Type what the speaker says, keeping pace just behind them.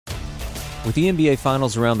With the NBA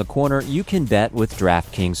Finals around the corner, you can bet with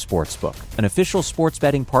DraftKings Sportsbook, an official sports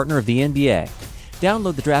betting partner of the NBA.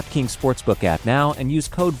 Download the DraftKings Sportsbook app now and use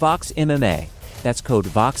code VOXMMA. That's code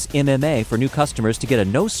VOXMMA for new customers to get a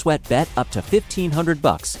no-sweat bet up to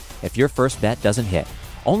 $1,500 if your first bet doesn't hit.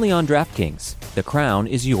 Only on DraftKings. The crown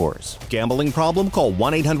is yours. Gambling problem? Call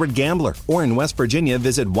 1-800-GAMBLER. Or in West Virginia,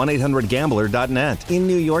 visit 1-800-GAMBLER.net. In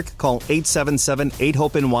New York, call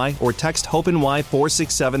 877-8-HOPE-NY or text HOPE-NY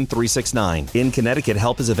 467-369. In Connecticut,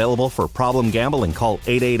 help is available for problem gambling. Call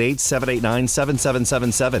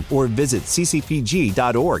 888-789-7777 or visit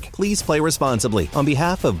ccpg.org. Please play responsibly. On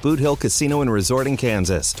behalf of Boot Hill Casino and Resort in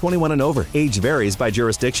Kansas, 21 and over. Age varies by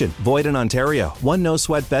jurisdiction. Void in Ontario. One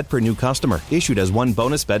no-sweat bet per new customer. Issued as one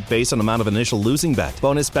bonus bet based on amount of initial losing bet.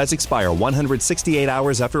 Bonus bets expire 168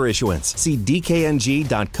 hours after issuance. See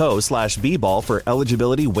dkng.co/bball for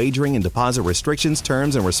eligibility, wagering, and deposit restrictions,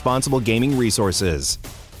 terms, and responsible gaming resources.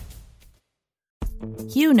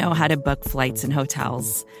 You know how to book flights and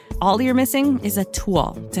hotels. All you're missing is a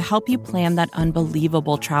tool to help you plan that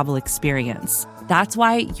unbelievable travel experience. That's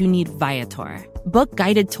why you need Viator. Book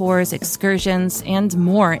guided tours, excursions, and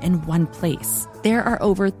more in one place. There are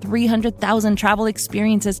over 300,000 travel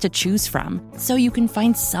experiences to choose from, so you can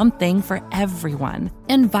find something for everyone.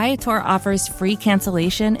 And Viator offers free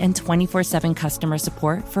cancellation and 24/7 customer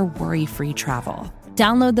support for worry-free travel.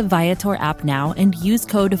 Download the Viator app now and use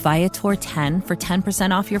code Viator10 for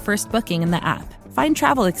 10% off your first booking in the app. Find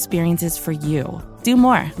travel experiences for you. Do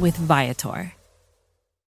more with Viator.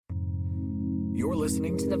 You're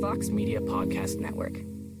listening to the Vox Media Podcast Network.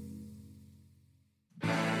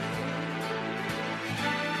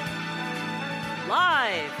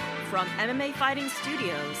 Live from MMA Fighting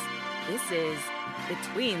Studios, this is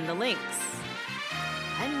Between the Links.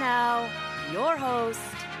 And now, your host,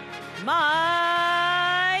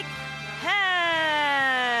 Mike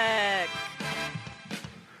Heck.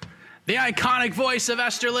 The iconic voice of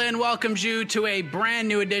Esther Lynn welcomes you to a brand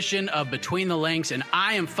new edition of Between the Links, and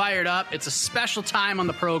I am fired up. It's a special time on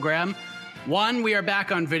the program. One, we are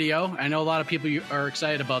back on video. I know a lot of people are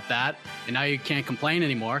excited about that, and now you can't complain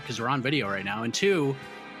anymore because we're on video right now. And two,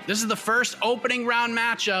 this is the first opening round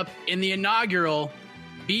matchup in the inaugural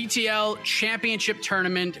BTL Championship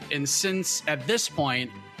Tournament, and since at this point,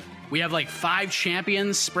 we have like 5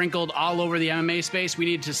 champions sprinkled all over the MMA space, we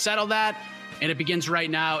need to settle that. And it begins right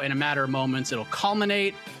now in a matter of moments. It'll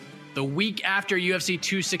culminate the week after UFC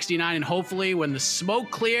 269. And hopefully when the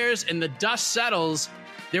smoke clears and the dust settles,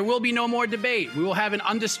 there will be no more debate. We will have an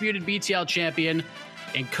undisputed BTL champion.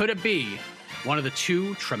 And could it be one of the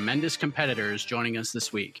 2 tremendous competitors joining us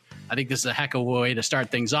this week? I think this is a heck of a way to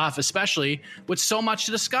start things off, especially with so much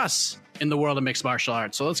to discuss in the world of mixed martial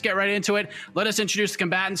arts. So let's get right into it. Let us introduce the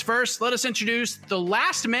combatants first. Let us introduce the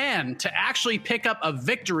last man to actually pick up a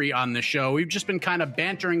victory on the show. We've just been kind of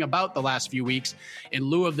bantering about the last few weeks in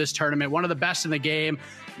lieu of this tournament. One of the best in the game.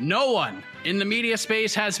 No one in the media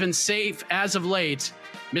space has been safe as of late.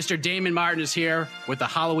 Mr. Damon Martin is here with the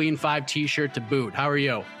Halloween 5 t-shirt to boot. How are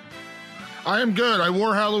you? I am good. I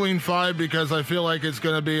wore Halloween 5 because I feel like it's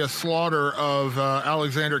going to be a slaughter of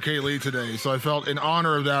Alexander K. Lee today. So I felt in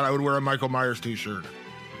honor of that, I would wear a Michael Myers t-shirt.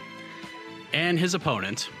 And his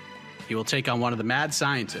opponent, he will take on one of the mad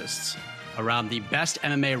scientists around the best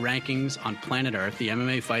MMA rankings on planet Earth, the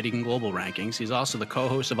MMA Fighting Global Rankings. He's also the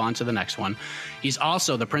co-host of On to the Next One. He's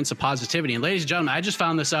also the Prince of Positivity. And ladies and gentlemen, I just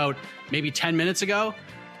found this out maybe 10 minutes ago.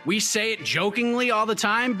 We say it jokingly all the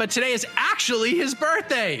time, but today is actually his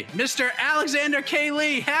birthday. Mr. Alexander K.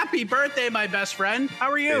 Lee, happy birthday, my best friend. How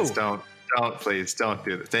are you? Please don't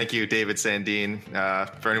do that. Thank you, David Sandine.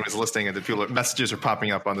 For anyone who's listening, and the people, messages are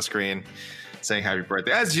popping up on the screen saying happy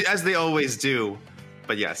birthday, as they always do.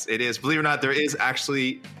 But yes, it is. Believe it or not, there is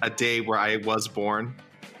actually a day where I was born.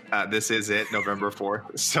 This is it, November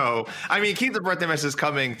 4th. So, I mean, keep the birthday messages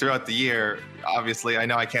coming throughout the year. Obviously, I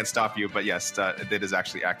know I can't stop you, but yes, it is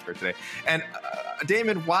actually accurate today. And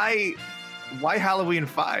Damon, why Halloween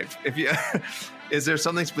 5? If you is there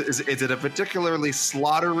something? Is it a particularly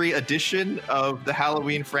slaughtery edition of the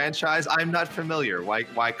Halloween franchise? I'm not familiar. Why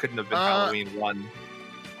couldn't it have been Halloween 1?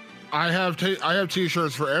 I have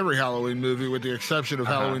t-shirts for every Halloween movie with the exception of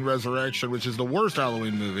Halloween Resurrection, which is the worst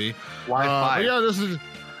Halloween movie. Why 5? Yeah, this is.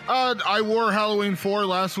 I wore Halloween 4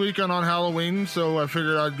 last weekend on Halloween, so I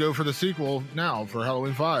figured I'd go for the sequel now for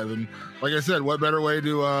Halloween 5. And like I said, what better way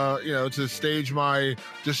to to stage my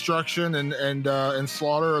destruction and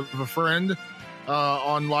slaughter of a friend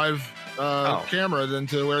on live camera than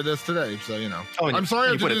to wear this today. So I'm sorry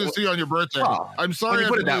I have to do this to you on your birthday. I'm sorry I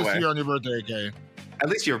have to do this to you on your birthday, okay? At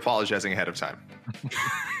least you're apologizing ahead of time.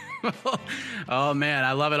 Oh man,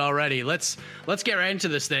 I love it already. Let's get right into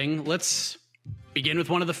this thing. Let's begin with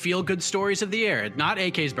one of the feel-good stories of the year. Not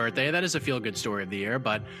AK's birthday, that is a feel-good story of the year,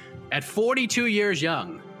 but at 42 years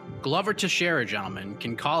young, Glover Teixeira, gentlemen,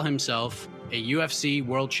 can call himself a UFC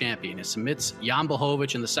world champion. He submits Jan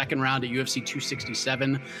Blachowicz in the second round at UFC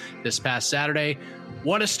 267 this past Saturday.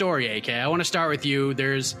 What a story, AK. I want to start with you.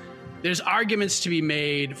 There's arguments to be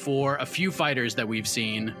made for a few fighters that we've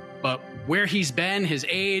seen, but where he's been, his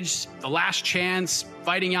age, the last chance,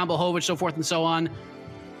 fighting Jan Blachowicz, so forth and so on,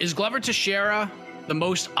 is Glover Teixeira the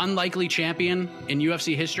most unlikely champion in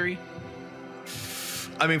UFC history?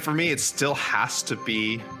 I mean, for me, it still has to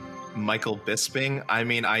be Michael Bisping. I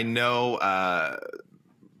mean, I know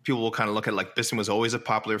people will kind of look at it like Bisping was always a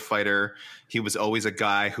popular fighter. He was always a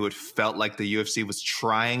guy who had felt like the UFC was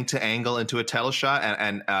trying to angle into a title shot,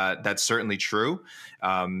 and that's certainly true.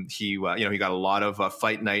 He got a lot of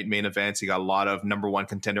fight night main events. He got a lot of number one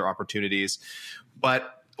contender opportunities,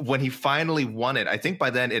 but when he finally won it, I think by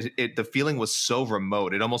then the feeling was so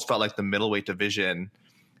remote. It almost felt like the middleweight division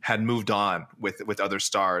had moved on with other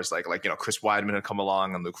stars like Chris Weidman had come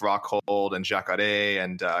along, and Luke Rockhold and Jacare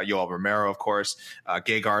and Yoel Romero, of course.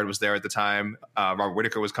 Gegard was there at the time. Robert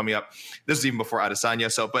Whittaker was coming up. This is even before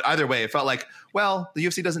Adesanya. But either way, it felt like, well, the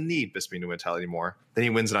UFC doesn't need Bisping to win title anymore. Then he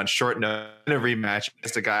wins it on short notice in a rematch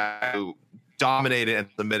against a guy who dominated and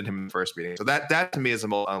submitted him in the first meeting. So that to me is the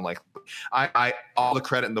most unlikely. I all the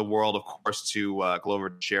credit in the world, of course, to Glover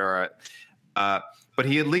Teixeira. But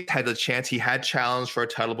he at least had the chance. He had challenged for a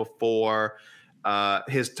title before.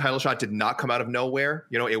 His title shot did not come out of nowhere.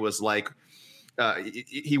 It was like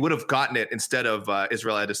he would have gotten it instead of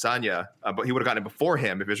Israel Adesanya, but he would have gotten it before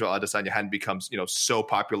him if Israel Adesanya hadn't become so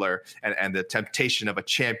popular, and the temptation of a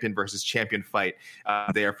champion versus champion fight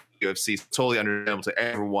there for UFC is totally understandable to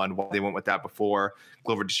everyone why they went with that before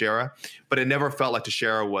Glover Teixeira. But it never felt like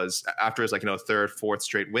Teixeira was, after his third, fourth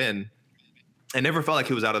straight win, it never felt like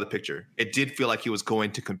he was out of the picture. It did feel like he was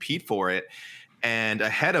going to compete for it. And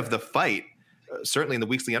ahead of the fight, certainly in the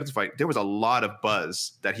weeks leading up to the fight, there was a lot of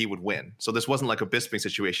buzz that he would win. So this wasn't like a Bisping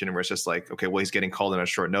situation where it's just like, okay, well, he's getting called in on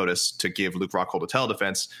short notice to give Luke Rockhold a title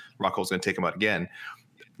defense. Rockhold's going to take him out again.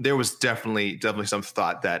 There was definitely some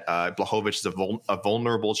thought that Blachowicz is a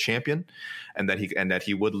vulnerable champion, and that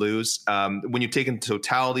he would lose. When you take into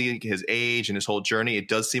totality his age and his whole journey, it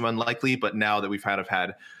does seem unlikely. But now that we've kind of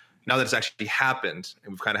had, now that it's actually happened,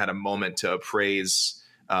 and we've kind of had a moment to appraise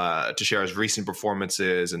Teixeira's recent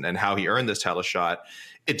performances and how he earned this title shot,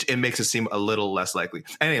 it makes it seem a little less likely.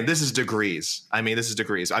 And this is degrees. I'm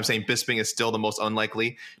saying Bisping is still the most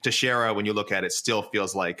unlikely. Teixeira, when you look at it, still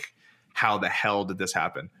feels like, how the hell did this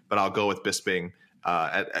happen? But I'll go with Bisping.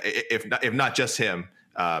 If not just him,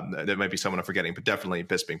 there might be someone I'm forgetting, but definitely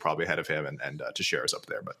Bisping probably ahead of him, and Teixeira's up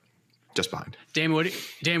there, but just behind. Damon, what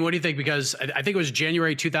do you think? Because I think it was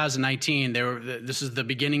January 2019. This is the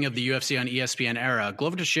beginning of the UFC on ESPN era.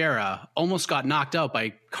 Glover Teixeira almost got knocked out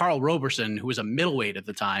by Carl Roberson, who was a middleweight at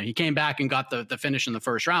the time. He came back and got the finish in the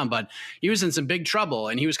first round, but he was in some big trouble,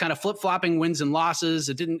 and he was kind of flip-flopping wins and losses.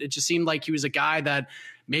 It just seemed like he was a guy that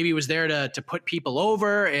maybe was there to put people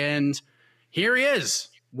over, and here he is,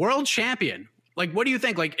 world champion. Like, what do you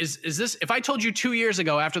think? Like, is this, if I told you 2 years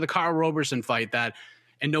ago after the Carl Roberson fight that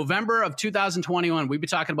in November of 2021, we'd be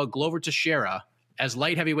talking about Glover Teixeira as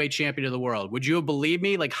light heavyweight champion of the world, would you have believed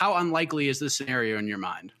me? Like, how unlikely is this scenario in your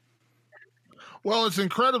mind? Well, it's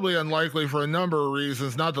incredibly unlikely for a number of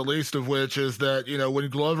reasons, not the least of which is that, when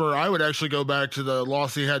Glover, I would actually go back to the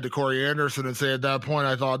loss he had to Corey Anderson and say at that point,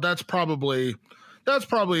 I thought that's probably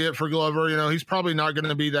it for Glover. He's probably not going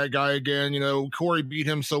to be that guy again. Corey beat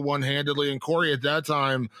him so one-handedly, and Corey at that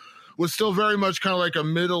time was still very much kind of like a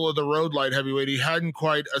middle of the road light heavyweight. He hadn't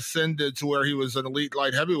quite ascended to where he was an elite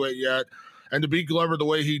light heavyweight yet. And to beat Glover the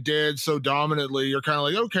way he did so dominantly, you're kind of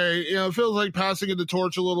like, okay, it feels like passing the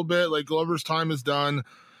torch a little bit, like Glover's time is done.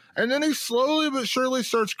 And then he slowly but surely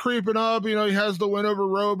starts creeping up. He has the win over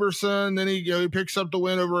Roberson. Then he picks up the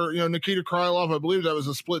win over, Nikita Krylov. I believe that was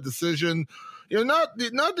a split decision. Not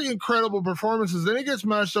the incredible performances. Then he gets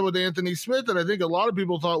matched up with Anthony Smith, and I think a lot of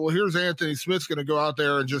people thought, well, here's Anthony Smith's going to go out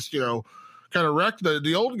there and just, kind of wreck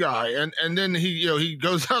the old guy. And then he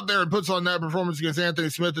goes out there and puts on that performance against Anthony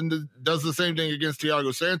Smith and does the same thing against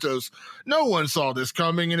Thiago Santos. No one saw this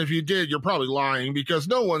coming, and if you did, you're probably lying, because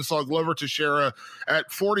no one saw Glover Teixeira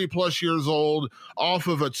at 40 plus years old off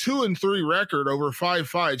of a 2-3 record over 5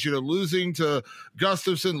 fights, losing to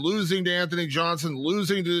Gustafsson, losing to Anthony Johnson,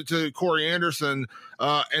 losing to Corey Anderson,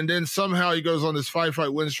 and then somehow he goes on this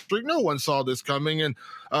 5-fight win streak. No one saw this coming. And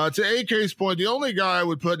to AK's point, the only guy I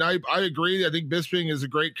would put, and I agree, I think Bisping is a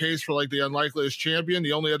great case for like the unlikeliest champion.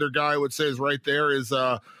 The only other guy I would say is right there is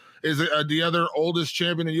is the other oldest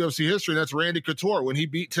champion in UFC history, and that's Randy Couture. When he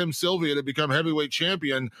beat Tim Sylvia to become heavyweight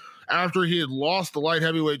champion after he had lost the light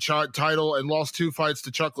heavyweight title and lost 2 fights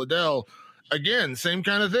to Chuck Liddell. Again, same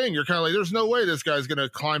kind of thing. You're kind of like, there's no way this guy's going to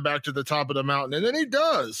climb back to the top of the mountain. And then he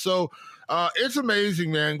does. So it's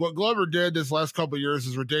amazing, man. What Glover did this last couple of years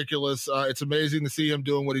is ridiculous. It's amazing to see him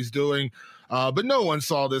doing what he's doing. But no one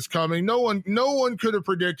saw this coming. No one could have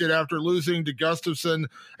predicted after losing to Gustafsson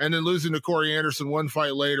and then losing to Corey Anderson 1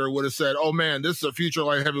 fight later would have said, oh, man, this is a future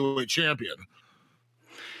light heavyweight champion.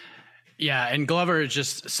 Yeah, and Glover is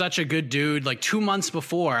just such a good dude. Like 2 months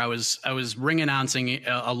before, I was ring announcing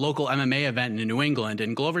a local MMA event in New England,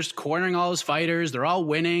 and Glover's cornering all his fighters. They're all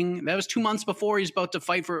winning. That was 2 months before he's about to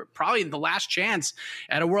fight for probably the last chance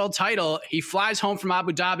at a world title. He flies home from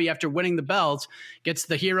Abu Dhabi after winning the belt, gets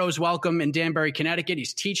the hero's welcome in Danbury, Connecticut.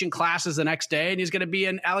 He's teaching classes the next day, and he's going to be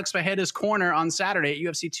in Alex Bajeda's corner on Saturday at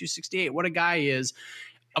UFC 268. What a guy he is.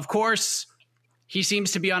 Of course, he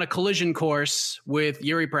seems to be on a collision course with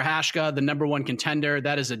Yuri Prochazka, the number 1 contender.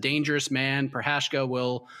 That is a dangerous man. Prochazka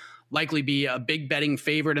will likely be a big betting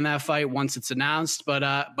favorite in that fight once it's announced.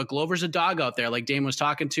 But Glover's a dog out there, like Dame was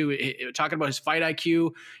talking about his fight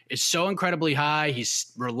IQ is so incredibly high.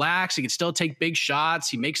 He's relaxed. He can still take big shots.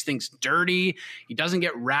 He makes things dirty. He doesn't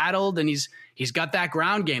get rattled, and he's got that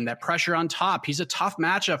ground game, that pressure on top. He's a tough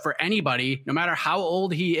matchup for anybody, no matter how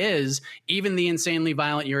old he is, even the insanely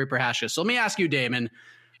violent Yuri Prochazka. So let me ask you, Damon,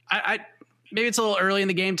 I maybe it's a little early in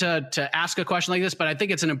the game to ask a question like this, but I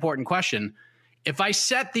think it's an important question. If I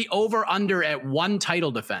set the over-under at 1 title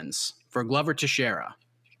defense for Glover Teixeira,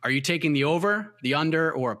 are you taking the over, the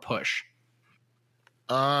under, or a push?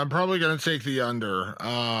 I'm probably going to take the under.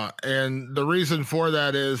 And the reason for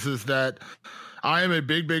that is that I am a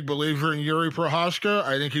big believer in Yuri Prochazka.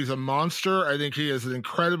 I think he's a monster. I think he is an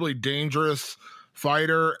incredibly dangerous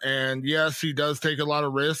fighter. And yes, he does take a lot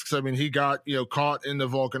of risks. I mean, he got, caught in the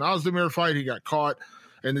Volkan Ozdemir fight. He got caught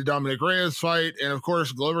in the Dominic Reyes fight. And of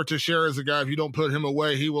course, Glover Teixeira is a guy, if you don't put him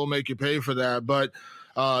away, he will make you pay for that. But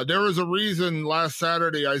there was a reason last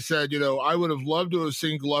Saturday I said, I would have loved to have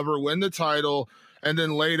seen Glover win the title and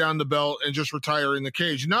then lay down the belt and just retire in the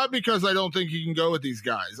cage. Not because I don't think he can go with these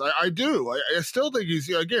guys. I do. I still think he's,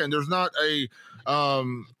 again, there's not a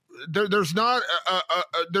there's not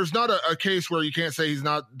a case where you can't say he's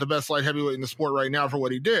not the best light heavyweight in the sport right now for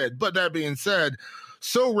what he did. But that being said,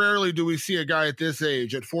 so rarely do we see a guy at this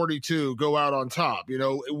age, at 42, go out on top.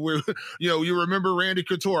 You remember Randy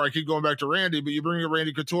Couture. I keep going back to Randy, but you bring up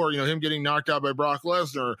Randy Couture, him getting knocked out by Brock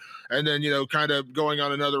Lesnar, and then, kind of going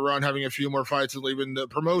on another run, having a few more fights and leaving the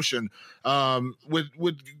promotion.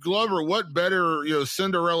 With Glover, what better,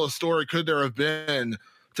 Cinderella story could there have been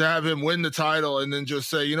to have him win the title and then just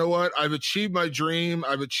say, you know what, I've achieved my dream.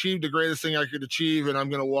 I've achieved the greatest thing I could achieve, and I'm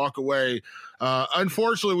going to walk away.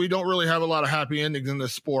 Unfortunately, we don't really have a lot of happy endings in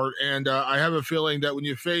this sport. And I have a feeling that when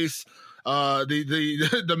you face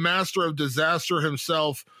the master of disaster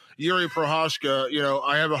himself, Yuri Prochazka,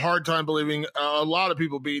 I have a hard time believing a lot of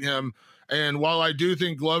people beat him. And while I do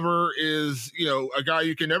think Glover is, a guy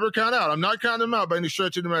you can never count out, I'm not counting him out by any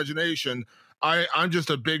stretch of the imagination. I'm just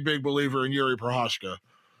a big believer in Yuri Prochazka.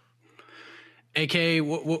 AK,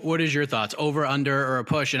 what is your thoughts? Over, under, or a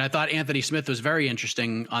push? And I thought Anthony Smith was very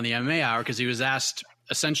interesting on the MMA Hour because he was asked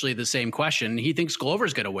essentially the same question. He thinks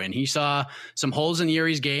Glover's going to win. He saw some holes in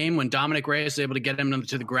Yuri's game when Dominic Reyes was able to get him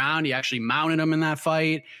to the ground. He actually mounted him in that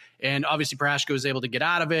fight. And obviously Prochazka was able to get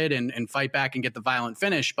out of it and fight back and get the violent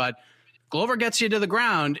finish. But Glover gets you to the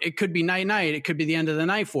ground. It could be night. It could be the end of the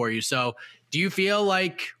night for you. So do you feel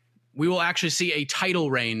like we will actually see a title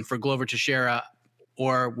reign for Glover Teixeira?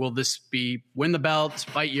 Or will this be win the belt,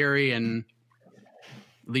 fight Yuri, and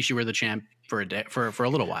at least you were the champ for a day, for a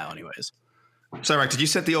little while, anyways? Sorry, Mike, did you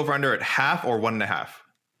set the over under at half or 1.5?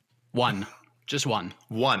 One, just one.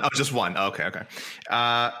 One. Oh, just one. Okay.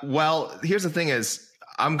 Well, here's the thing: is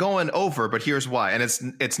I'm going over, but here's why, and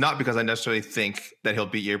it's not because I necessarily think that he'll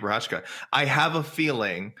beat Yuri Prochazka. I have a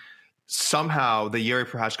feeling somehow the Yuri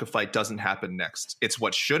Prochazka fight doesn't happen next. It's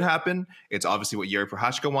what should happen. It's obviously what Yuri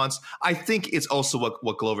Prochazka wants. I think it's also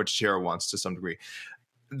what Glover Teixeira wants to some degree.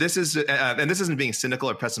 This is, and this isn't being cynical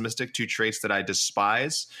or pessimistic, 2 traits that I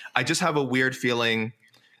despise. I just have a weird feeling,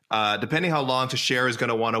 depending how long Teixeira is going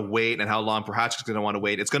to want to wait and how long Prochazka is going to want to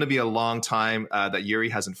wait, it's going to be a long time that Yuri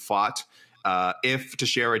hasn't fought. If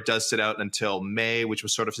Teixeira does sit out until May, which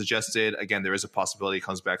was sort of suggested, again, there is a possibility he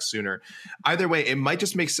comes back sooner. Either way, it might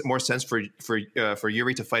just make more sense for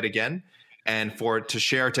Yuri to fight again and for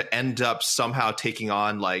Teixeira to end up somehow taking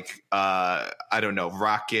on I don't know,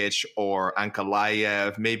 Rakic or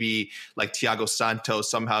Ankalaev, maybe like Thiago Santos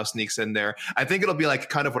somehow sneaks in there. I think it'll be like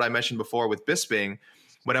kind of what I mentioned before with Bisping,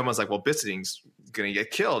 when everyone's like, well, Bisping's going to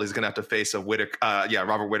get killed. He's going to have to face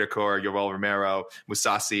Robert Whittaker, Yoel Romero,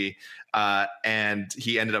 Mousasi. And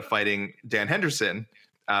he ended up fighting Dan Henderson,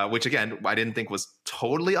 which again, I didn't think was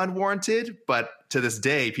totally unwarranted, but to this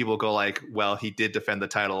day, people go like, well, he did defend the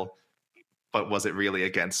title, but was it really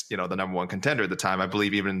against, the number one contender at the time? I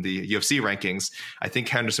believe even in the UFC rankings, I think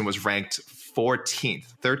Henderson was ranked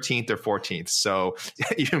 13th or 14th. So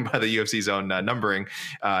even by the UFC's own numbering,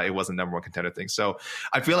 it wasn't number one contender thing. So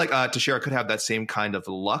I feel like Teixeira could have that same kind of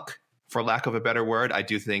luck, for lack of a better word. I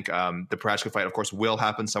do think the Prochazka fight, of course, will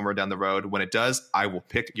happen somewhere down the road. When it does, I will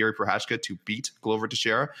pick Yuri Prochazka to beat Glover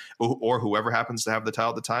Teixeira or whoever happens to have the title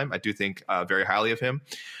at the time. I do think very highly of him.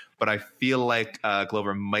 But I feel like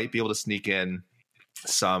Glover might be able to sneak in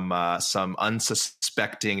some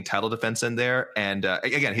unsuspecting title defense in there. And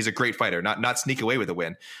again, he's a great fighter. Not sneak away with a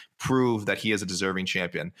win. Prove that he is a deserving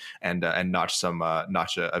champion and notch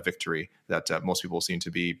a victory that most people seem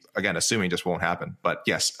to be, again, assuming just won't happen. But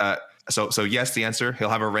yes, so yes, the answer, he'll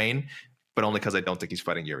have a reign, but only because I don't think he's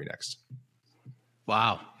fighting Yuri next.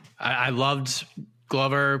 Wow. I loved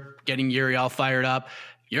Glover getting Yuri all fired up.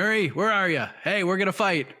 Yuri, where are you? Hey, we're going to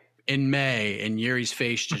fight in May. And Yuri's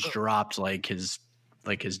face just dropped like his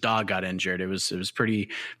dog got injured. It was pretty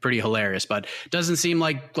hilarious, but it doesn't seem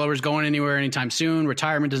like Glover's going anywhere anytime soon.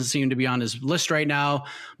 Retirement doesn't seem to be on his list right now,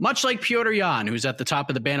 much like Petr Yan, who's at the top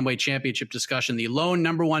of the bantamweight championship discussion, the lone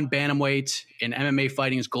number one bantamweight in MMA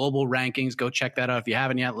Fighting's global rankings. Go check that out if you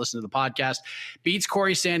haven't yet. Listen to the podcast. Beats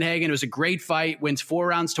Corey Sandhagen. It was a great fight, wins 4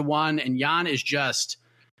 rounds to 1, and Yan is just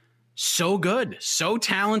so good, so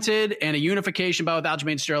talented, and a unification bout with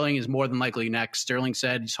Aljamain Sterling is more than likely next. Sterling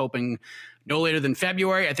said he's hoping no later than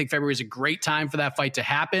February. I think February is a great time for that fight to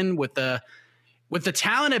happen. With the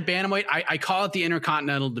talent at bantamweight, I call it the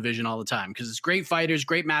Intercontinental Division all the time because it's great fighters,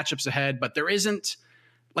 great matchups ahead, but there isn't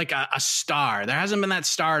like a star. There hasn't been that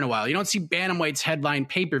star in a while. You don't see bantamweights headline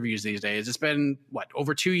pay-per-views these days. It's been,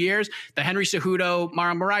 over 2 years? The Henry Cejudo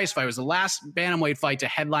Marlon Moraes fight was the last bantamweight fight to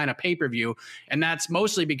headline a pay-per-view, and that's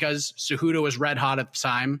mostly because Cejudo was red hot at the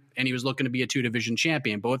time, and he was looking to be a 2-division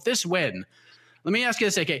champion. But with this win, let me ask you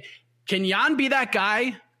this, okay, can Yan be that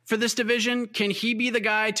guy for this division? Can he be the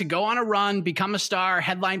guy to go on a run, become a star,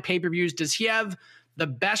 headline pay-per-views? Does he have the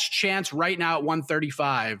best chance right now at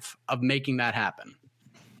 135 of making that happen?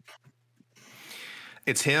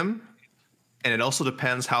 It's him, and it also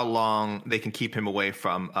depends how long they can keep him away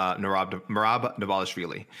from Merab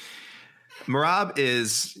Dvalishvili. Merab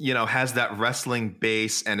is, has that wrestling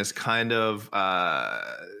base and is kind of,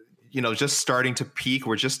 just starting to peak.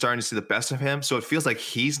 We're just starting to see the best of him. So it feels like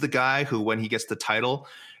he's the guy who, when he gets the title,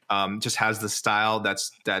 just has the style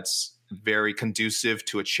that's very conducive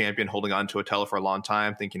to a champion holding on to a title for a long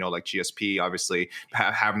time. Think, like GSP, obviously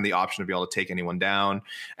having the option to be able to take anyone down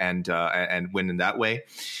and win in that way.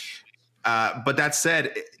 But that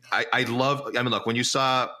said, look, when you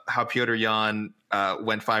saw how Petr Yan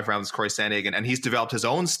went 5 rounds with Corey Sandhagen, and he's developed his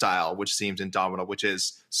own style, which seems indomitable, which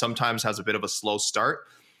is sometimes has a bit of a slow start,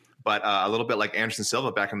 but a little bit like Anderson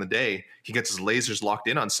Silva back in the day, he gets his lasers locked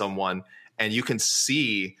in on someone, and you can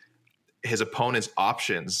see his opponent's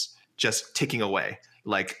options just ticking away.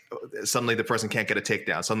 Like suddenly the person can't get a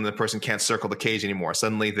takedown. Suddenly the person can't circle the cage anymore.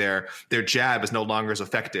 Suddenly their jab is no longer as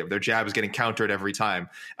effective. Their jab is getting countered every time.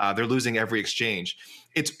 They're losing every exchange.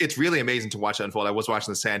 It's really amazing to watch that unfold. I was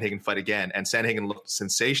watching the Sandhagen fight again, and Sandhagen looked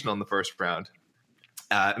sensational in the first round.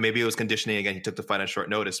 Maybe it was conditioning again. He took the fight on short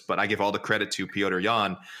notice, but I give all the credit to Petr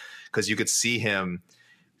Yan because you could see him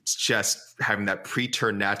just having that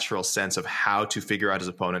preternatural sense of how to figure out his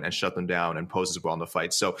opponent and shut them down and pose as well in the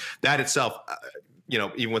fight. So that itself,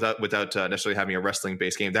 even without necessarily having a wrestling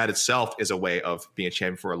based game, that itself is a way of being a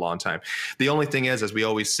champion for a long time. The only thing is, as we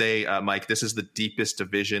always say, Mike, this is the deepest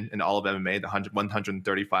division in all of MMA, the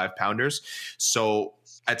 135 pounders. So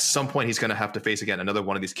at some point he's going to have to face again another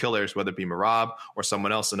one of these killers, whether it be Merab or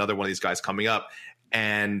someone else, another one of these guys coming up.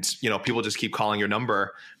 And, people just keep calling your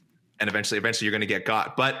number. And eventually you're going to get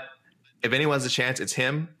got. But if anyone has a chance, it's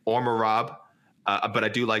him or Merab. But I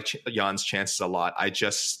do like Jan's chances a lot. I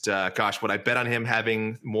just, would I bet on him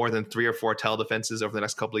having more than 3 or 4 title defenses over the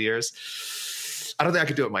next couple of years? I don't think I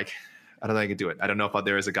could do it, Mike. I don't think I could do it. I don't know if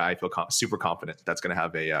there is a guy I feel super confident that's going to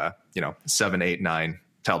have a 7, 8, 9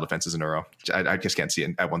 title defenses in a row. I just can't see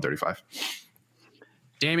it at 135.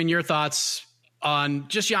 Damon, your thoughts on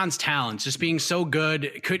just Jan's talents, just being so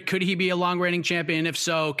good? Could he be a long reigning champion? If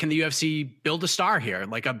so, can the UFC build a star here?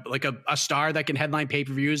 Like a star that can headline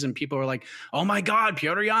pay-per-views and people are like, oh my God,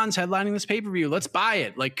 Petr Yan's headlining this pay-per-view. Let's buy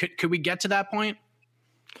it. Like, could we get to that point?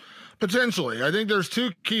 Potentially. I think there's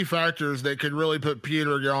 2 key factors that could really put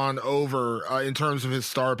Petr Yan over in terms of his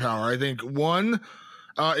star power. I think one,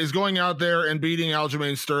 is going out there and beating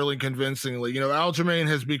Aljamain Sterling convincingly. Aljamain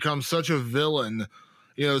has become such a villain,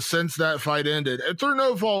 since that fight ended. And through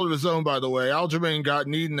no fault of his own, by the way. Aljamain got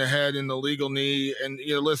kneed in the head in the legal knee. And,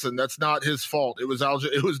 listen, that's not his fault. It was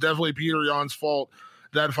definitely Petr Yan's fault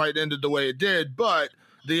that fight ended the way it did. But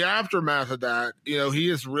the aftermath of that, he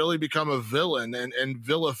has really become a villain and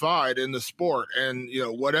vilified in the sport. And,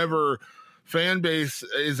 whatever fan base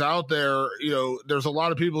is out there, there's a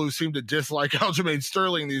lot of people who seem to dislike Aljamain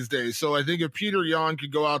Sterling these days. So I think if Petr Yan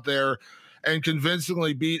could go out there and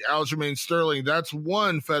convincingly beat Aljamain Sterling, that's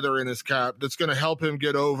one feather in his cap that's going to help him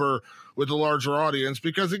get over with a larger audience.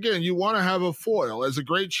 Because again, you want to have a foil. As a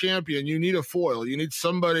great champion, you need a foil. You need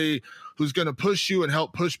somebody who's going to push you and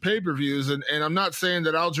help push pay-per-views. And I'm not saying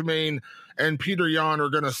that Aljamain and Petr Yan are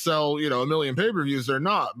going to sell, 1 million pay-per-views. They're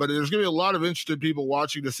not. But there's going to be a lot of interested people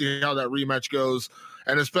watching to see how that rematch goes,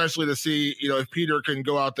 and especially to see, if Petr can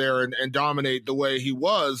go out there and dominate the way he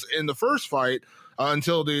was in the first fight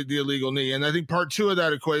until the illegal knee. And I think part two of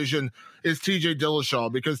that equation is TJ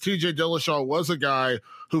Dillashaw, because TJ Dillashaw was a guy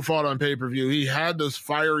who fought on pay-per-view. He had those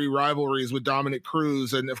fiery rivalries with Dominic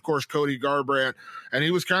Cruz and, of course, Cody Garbrandt, and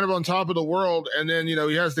he was kind of on top of the world. And then, he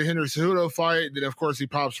has the Henry Cejudo fight. Then, of course, he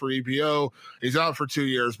pops for EPO. He's out for 2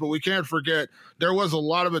 years. But we can't forget there was a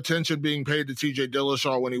lot of attention being paid to TJ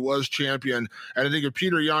Dillashaw when he was champion. And I think if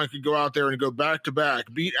Petr Yan could go out there and go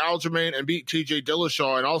back-to-back, beat Aljamain and beat TJ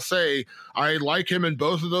Dillashaw, and I'll say I like him in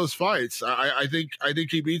both of those fights. I think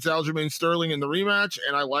he beats Aljamain Sterling in the rematch,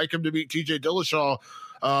 and I like him to beat TJ Dillashaw.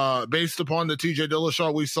 Based upon the TJ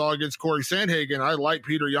Dillashaw we saw against Corey Sandhagen, I like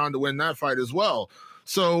Petr Yan to win that fight as well.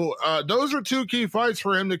 So those are two key fights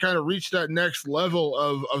for him to kind of reach that next level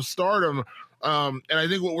of stardom. And I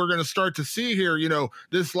think what we're going to start to see here,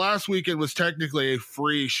 this last weekend was technically a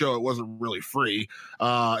free show. It wasn't really free.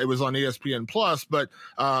 It was on ESPN Plus. But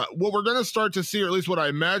what we're going to start to see, or at least what I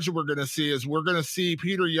imagine we're going to see, is we're going to see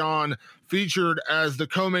Petr Yan featured as the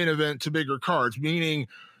co-main event to bigger cards, meaning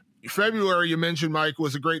February, you mentioned, Mike,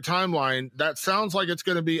 was a great timeline. That sounds like it's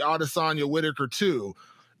going to be Adesanya Whitaker 2.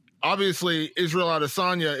 Obviously, Israel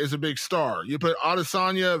Adesanya is a big star. You put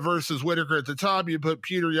Adesanya versus Whitaker at the top. You put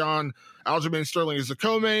Petr Yan, Aljamain Sterling as the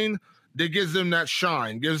co-main. That gives them that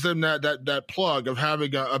shine, gives them that plug of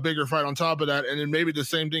having a bigger fight on top of that. And then maybe the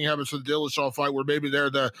same thing happens for the Dillashaw fight, where maybe they're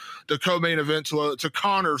the co-main event to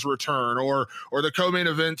Connor's return, or the co-main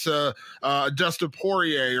event to Dustin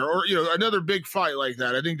Poirier, or another big fight like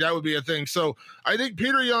that. I think that would be a thing. So I think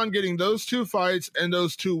Petr Yan getting those two fights and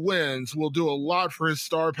those two wins will do a lot for his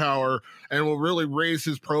star power and will really raise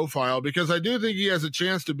his profile, because I do think he has a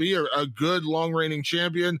chance to be a good long-reigning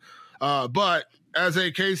champion. But as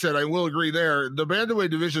AK said, I will agree there, the bantamweight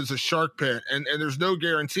division is a shark pit, and there's no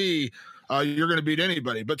guarantee you're going to beat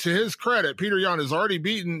anybody. But to his credit, Petr Yan has already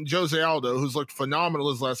beaten Jose Aldo, who's looked phenomenal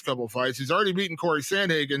his last couple of fights. He's already beaten Corey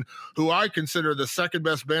Sandhagen, who I consider the second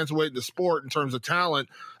best bantamweight in the sport in terms of talent,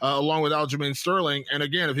 along with Aljamain Sterling. And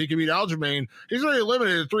again, if he can beat Aljamain, he's already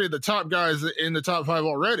eliminated 3 of the top guys in the top 5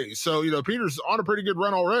 already. So, Peter's on a pretty good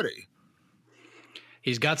run already.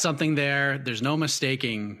 He's got something there. There's no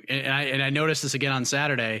mistaking. And I noticed this again on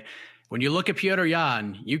Saturday. When you look at Petr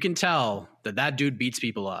Yan, you can tell that dude beats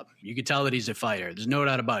people up. You can tell that he's a fighter. There's no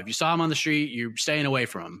doubt about it. If you saw him on the street, you're staying away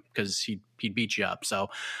from him because he'd beat you up. So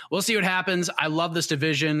we'll see what happens. I love this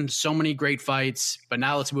division. So many great fights. But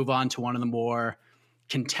now let's move on to one of the more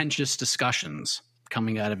contentious discussions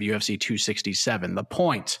coming out of UFC 267. The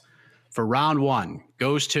point for round 1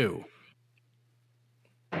 goes to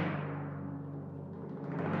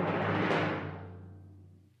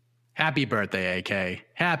happy birthday, AK.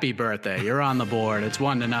 Happy birthday. You're on the board. It's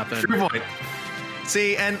 1-0. True point.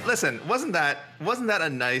 See, and listen, wasn't that a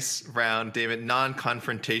nice round, David?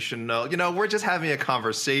 Non-confrontational. We're just having a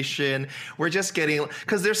conversation. We're just getting,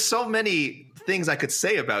 because there's so many things I could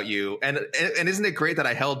say about you, and isn't it great that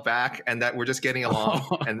I held back and that we're just getting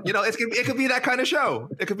along? And it could be that kind of show.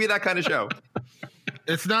 It could be that kind of show.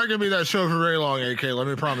 It's not going to be that show for very long, AK. Let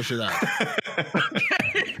me promise you that.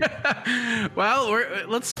 Well,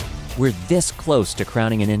 We're this close to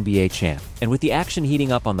crowning an NBA champ, and with the action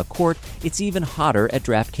heating up on the court, it's even hotter at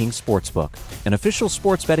DraftKings Sportsbook, an official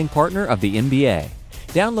sports betting partner of the NBA.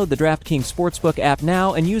 Download the DraftKings Sportsbook app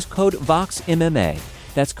now and use code VOXMMA.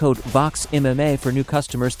 That's code VOXMMA for new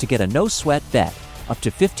customers to get a no-sweat bet, up to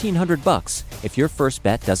 $1,500 if your first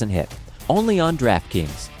bet doesn't hit. Only on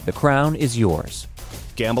DraftKings. The crown is yours.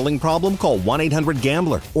 Gambling problem? Call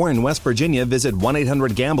 1-800-GAMBLER. Or in West Virginia, visit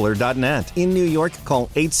 1-800-GAMBLER.net. In New York, call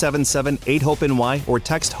 877-8-HOPE-NY or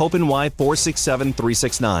text HOPE-NY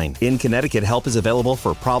 467-369. In Connecticut, help is available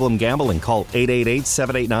for problem gambling. Call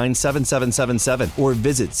 888-789-7777 or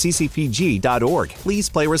visit ccpg.org. Please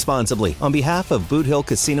play responsibly. On behalf of Boot Hill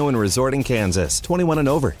Casino and Resort in Kansas, 21 and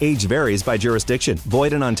over. Age varies by jurisdiction.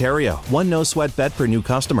 Void in Ontario. One no-sweat bet per new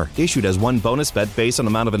customer. Issued as one bonus bet based on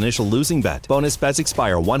amount of initial losing bet. Bonus bets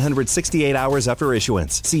expire 168 hours after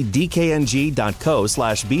issuance. See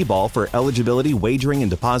dkng.co/bball for eligibility, wagering,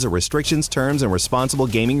 and deposit restrictions, terms, and responsible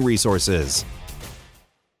gaming resources.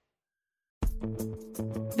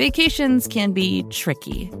 Vacations can be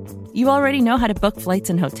tricky. You already know how to book flights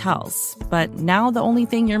and hotels, but now the only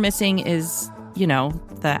thing you're missing is,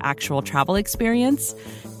 the actual travel experience.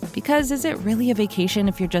 Because is it really a vacation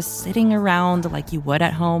if you're just sitting around like you would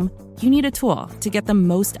at home? You need a tool to get the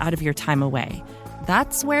most out of your time away.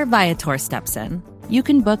 That's where Viator steps in. You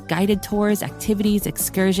can book guided tours, activities,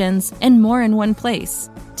 excursions, and more in one place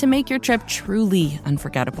to make your trip truly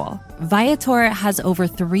unforgettable. Viator has over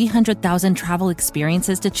 300,000 travel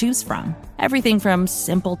experiences to choose from. Everything from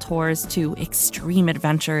simple tours to extreme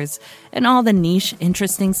adventures and all the niche,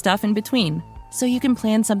 interesting stuff in between. So you can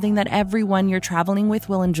plan something that everyone you're traveling with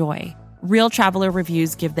will enjoy. Real traveler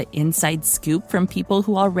reviews give the inside scoop from people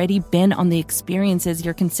who already been on the experiences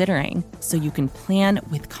you're considering, so you can plan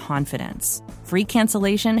with confidence. Free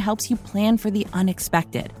cancellation helps you plan for the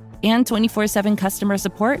unexpected. And 24/7 customer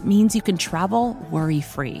support means you can travel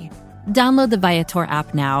worry-free. Download the Viator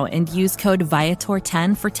app now and use code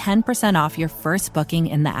Viator10 for 10% off your first booking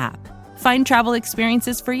in the app. Find travel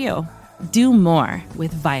experiences for you. Do more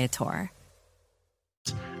with Viator.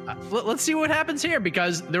 Let's see what happens here,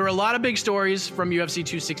 because there were a lot of big stories from UFC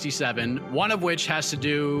 267, one of which has to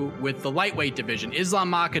do with the lightweight division.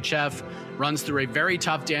 Islam Makhachev runs through a very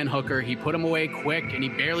tough Dan Hooker. He put him away quick, and he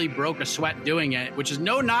barely broke a sweat doing it, which is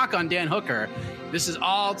no knock on Dan Hooker. This is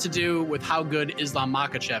all to do with how good Islam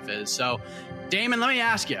Makhachev is. So, Damon, let me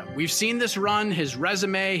ask you. We've seen this run, his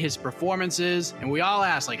resume, his performances, and we all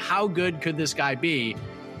ask, how good could this guy be?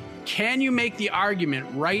 Can you make the argument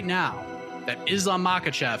right now that Islam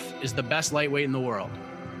Makhachev is the best lightweight in the world?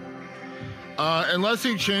 Unless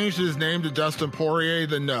he changed his name to Dustin Poirier,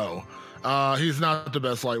 then no. He's not the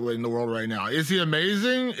best lightweight in the world right now. Is he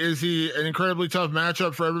amazing? Is he an incredibly tough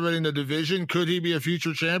matchup for everybody in the division? Could he be a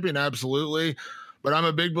future champion? Absolutely. But I'm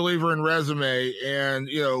a big believer in resume. And,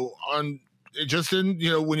 when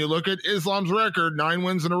you look at Islam's record, 9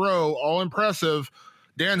 wins in a row, all impressive.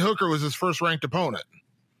 Dan Hooker was his first ranked opponent.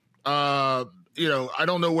 I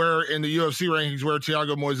don't know where in the UFC rankings where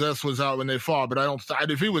Thiago Moises was out when they fought, but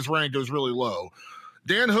if he was ranked, it was really low.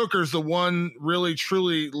 Dan Hooker's the one really,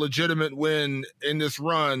 truly legitimate win in this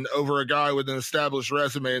run over a guy with an established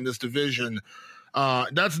resume in this division.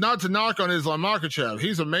 That's not to knock on Islam Makhachev.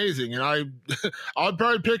 He's amazing, and I'd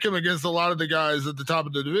probably pick him against a lot of the guys at the top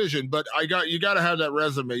of the division, but you got to have that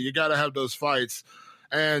resume. You got to have those fights,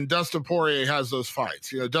 and Dustin Poirier has those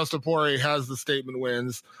fights. Dustin Poirier has the statement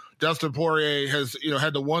wins. Dustin Poirier has,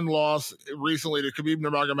 had the one loss recently to Khabib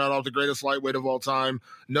Nurmagomedov, the greatest lightweight of all time.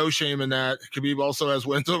 No shame in that. Khabib also has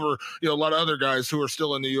wins over, a lot of other guys who are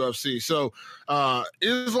still in the UFC. So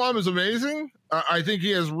Islam is amazing. I think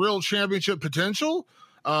he has real championship potential.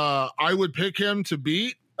 I would pick him to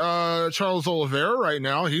beat Charles Oliveira right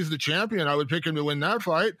now. He's the champion. I would pick him to win that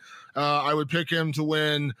fight. I would pick him to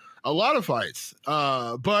win a lot of fights.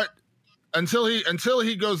 But until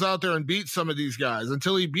he goes out there and beats some of these guys,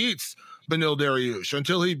 until he beats Beneil Dariush,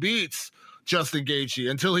 until he beats Justin Gaethje,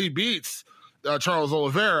 until he beats Charles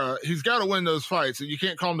Oliveira, he's got to win those fights. And you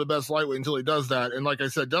can't call him the best lightweight until he does that. And like I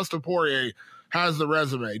said, Dustin Poirier has the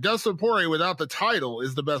resume. Dustin Poirier, without the title,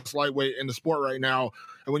 is the best lightweight in the sport right now.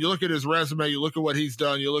 And when you look at his resume, you look at what he's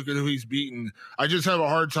done, you look at who he's beaten, I just have a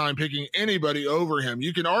hard time picking anybody over him.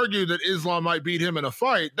 You can argue that Islam might beat him in a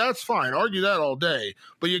fight. That's fine. Argue that all day.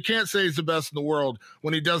 But you can't say he's the best in the world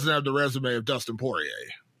when he doesn't have the resume of Dustin Poirier.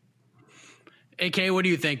 AK, what do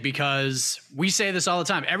you think? Because we say this all the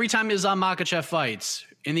time. Every time Islam Makhachev fights,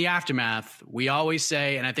 in the aftermath, we always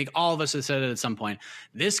say, and I think all of us have said it at some point,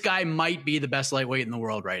 this guy might be the best lightweight in the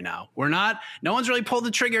world right now. No one's really pulled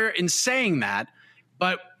the trigger in saying that,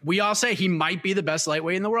 but we all say he might be the best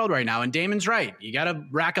lightweight in the world right now. And Damon's right. You got to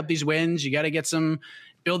rack up these wins. You got to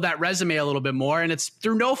build that resume a little bit more. And it's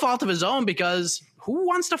through no fault of his own, because who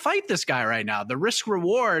wants to fight this guy right now? The risk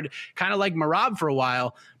reward, kind of like Merab for a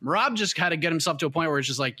while. Merab just had to get himself to a point where it's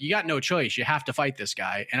just like, you got no choice. You have to fight this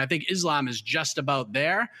guy. And I think Islam is just about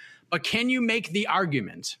there. But can you make the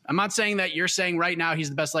argument? I'm not saying that you're saying right now he's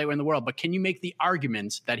the best lightweight in the world, but can you make the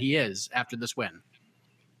argument that he is after this win?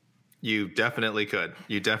 You definitely could.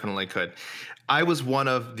 You definitely could. I was one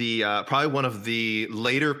of the probably one of the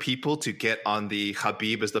later people to get on the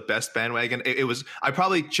Khabib as the best bandwagon. It was I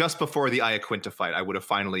probably just before the Iaquinta fight, I would have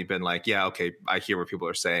finally been like, yeah, okay, I hear what people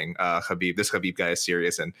are saying. Khabib, this Khabib guy is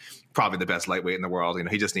serious and probably the best lightweight in the world. You know,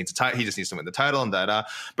 he just needs to win the title and that.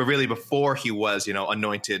 But really, before he was, you know,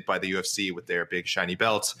 anointed by the UFC with their big shiny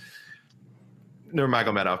belt,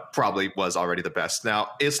 Nurmagomedov probably was already the best. Now,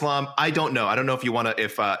 Islam, I don't know. I don't know if you want to,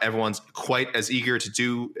 if everyone's quite as eager to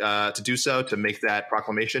do so, to make that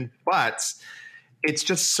proclamation, but it's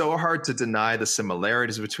just so hard to deny the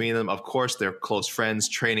similarities between them. Of course, they're close friends,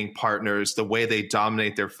 training partners. The way they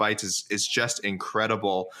dominate their fights is just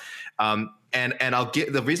incredible. And I'll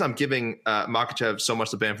get the reason I'm giving Makhachev so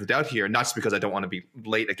much the benefit of the doubt here, not just because I don't want to be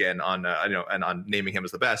late again on and on naming him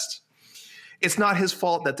as the best. It's not his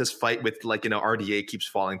fault that this fight with RDA keeps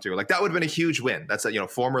falling through. Like, that would have been a huge win. That's a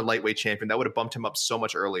former lightweight champion. That would have bumped him up so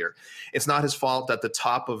much earlier. It's not his fault that the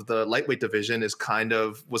top of the lightweight division was kind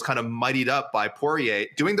of muddied up by Poirier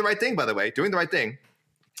doing the right thing, by the way,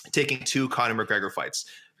 taking 2 Conor McGregor fights.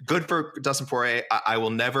 Good for Dustin Poirier. I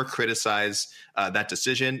will never criticize that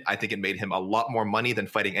decision. I think it made him a lot more money than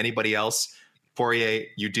fighting anybody else. Poirier,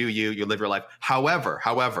 you do you live your life.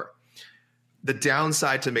 However, the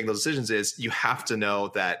downside to making those decisions is you have to know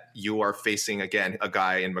that you are facing, again, a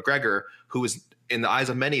guy in McGregor who is, in the eyes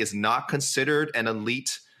of many, is not considered an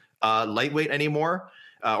elite lightweight anymore,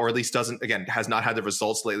 or at least has not had the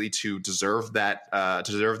results lately to deserve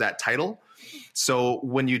that title. So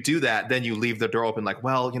when you do that, then you leave the door open like,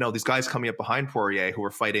 well, these guys coming up behind Poirier who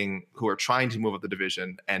are trying to move up the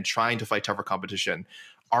division and trying to fight tougher competition,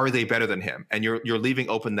 are they better than him? And you're leaving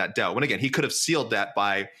open that doubt. When again, he could have sealed that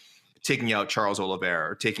by taking out Charles Oliveira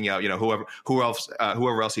or taking out, whoever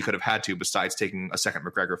else he could have had to, besides taking a second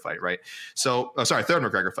McGregor fight, right? So, third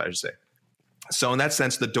McGregor fight, I should say. So in that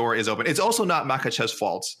sense, the door is open. It's also not Makhachev's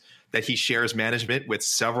fault that he shares management with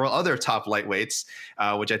several other top lightweights,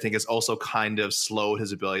 which I think has also kind of slowed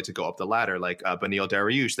his ability to go up the ladder. Like Beneil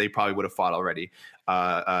Dariush, they probably would have fought already.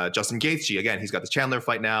 Justin Gaethje, again, he's got the Chandler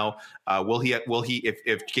fight now. Will he?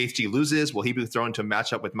 If Gaethje loses, will he be thrown to a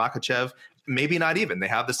matchup with Makhachev? Maybe not even. They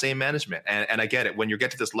have the same management. And I get it. When you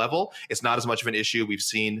get to this level, it's not as much of an issue. We've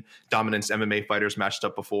seen dominant MMA fighters matched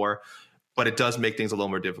up before, but it does make things a little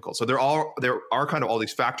more difficult. So there are kind of all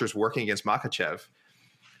these factors working against Makhachev.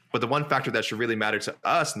 But the one factor that should really matter to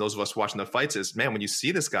us and those of us watching the fights is, man, when you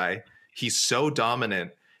see this guy, he's so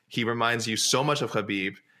dominant. He reminds you so much of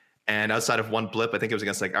Khabib. And outside of one blip, I think it was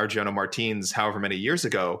against Adriano Martins, however many years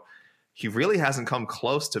ago, he really hasn't come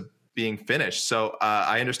close to being finished. So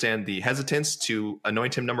I understand the hesitance to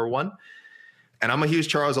anoint him number 1. And I'm a huge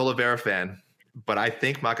Charles Oliveira fan, but I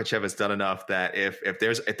think Makhachev has done enough that if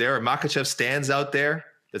there are Makhachev stands out there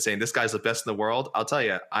that's saying this guy's the best in the world, I'll tell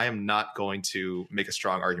you, I am not going to make a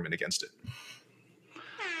strong argument against it.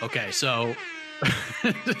 Okay, so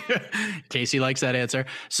Casey likes that answer.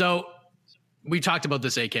 So we talked about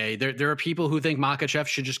this, AK. There are people who think Makhachev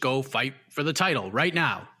should just go fight for the title right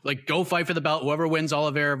now. Like, go fight for the belt. Whoever wins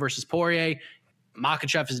Oliveira versus Poirier,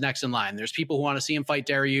 Makhachev is next in line. There's people who want to see him fight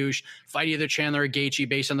Dariush, fight either Chandler or Gaethje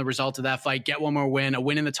based on the result of that fight, get one more win, a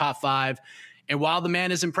win in the top 5. And while the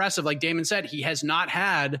man is impressive, like Damon said, he has not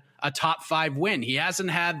had a top 5 win. He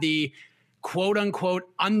hasn't had the quote-unquote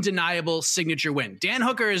undeniable signature win. Dan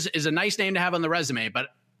Hooker is a nice name to have on the resume, but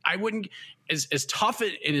I wouldn't, as tough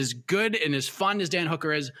and as good and as fun as Dan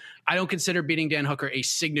Hooker is, I don't consider beating Dan Hooker a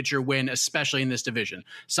signature win, especially in this division.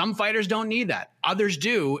 Some fighters don't need that. Others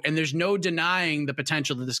do, and there's no denying the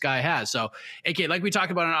potential that this guy has. So, AK, like we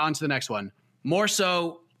talked about, on to the next one. More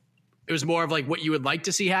so, it was more of like what you would like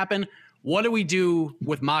to see happen. What do we do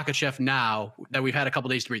with Makhachev now that we've had a couple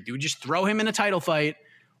days to breathe? Do we just throw him in a title fight,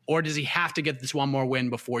 or does he have to get this one more win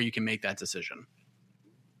before you can make that decision?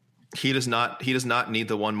 He does not need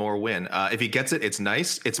the one more win. If he gets it, it's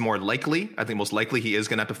nice. It's more likely. I think most likely he is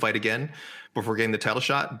going to have to fight again before getting the title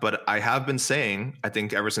shot. But I have been saying, I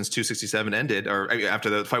think ever since 267 ended, or after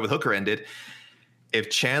the fight with Hooker ended, if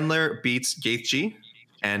Chandler beats Gaethje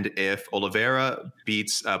and if Oliveira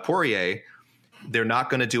beats Poirier, they're not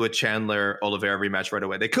going to do a Chandler-Oliveira rematch right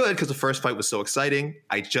away. They could, because the first fight was so exciting.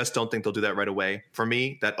 I just don't think they'll do that right away. For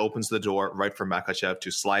me, that opens the door right for Makhachev to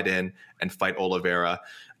slide in and fight Oliveira.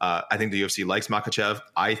 I think the UFC likes Makhachev.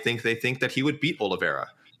 I think they think that he would beat Oliveira.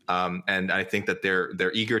 And I think that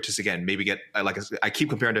they're eager to, again, maybe get, like I keep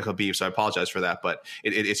comparing to Khabib, so I apologize for that, but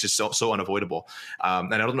it's just so unavoidable.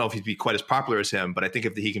 And I don't know if he'd be quite as popular as him, but I think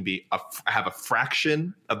if he can have a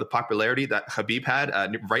fraction of the popularity that Khabib had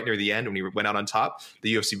right near the end when he went out on top,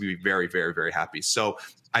 the UFC would be very, very, very happy. So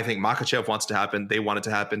I think Makhachev wants to happen. They want it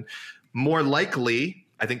to happen. More likely,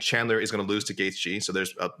 I think Chandler is going to lose to Gaethje, so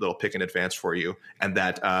there's a little pick in advance for you, and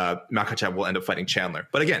that Makhachev will end up fighting Chandler.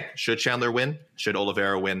 But again, should Chandler win? Should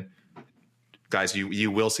Oliveira win? Guys,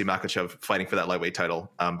 you will see Makhachev fighting for that lightweight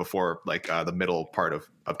title before the middle part of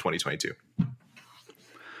 2022.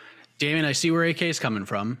 Damien, I see where AK is coming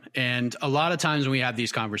from. And a lot of times when we have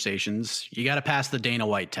these conversations, you got to pass the Dana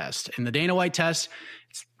White test. And the Dana White test,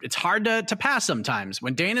 it's hard to pass sometimes.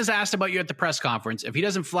 When Dana's asked about you at the press conference, if he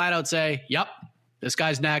doesn't flat out say, yep, this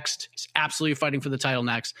guy's next, he's absolutely fighting for the title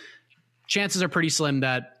next, chances are pretty slim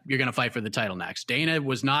that you're going to fight for the title next. Dana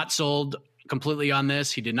was not sold completely on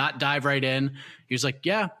this. He did not dive right in. He was like,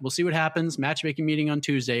 yeah, we'll see what happens. Matchmaking meeting on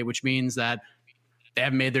Tuesday, which means that they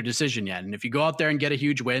haven't made their decision yet. And if you go out there and get a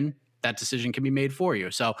huge win, that decision can be made for you.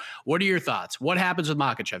 So what are your thoughts? What happens with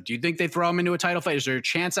Makhachev? Do you think they throw him into a title fight? Is there a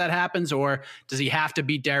chance that happens, or does he have to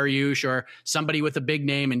beat Dariush or somebody with a big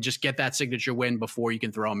name and just get that signature win before you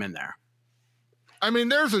can throw him in there? I mean,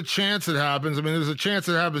 there's a chance it happens. I mean, there's a chance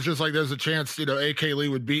it happens, just like there's a chance, AK Lee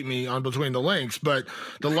would beat me on Between the Links, but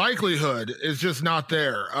the likelihood is just not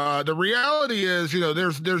there. The reality is,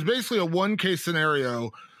 there's basically a one-case scenario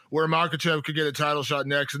where Makhachev could get a title shot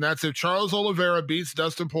next, and that's if Charles Oliveira beats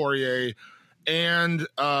Dustin Poirier and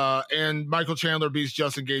Michael Chandler beats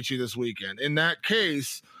Justin Gaethje this weekend. In that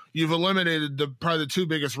case, you've eliminated probably the two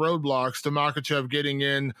biggest roadblocks to Makhachev getting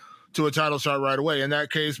in to a title shot right away. In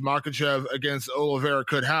that case, Makhachev against Oliveira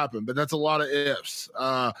could happen, but that's a lot of ifs.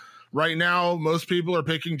 Right now, most people are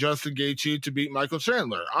picking Justin Gaethje to beat Michael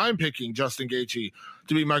Chandler. I'm picking Justin Gaethje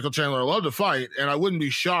to beat Michael Chandler. I love to fight, and I wouldn't be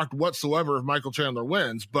shocked whatsoever if Michael Chandler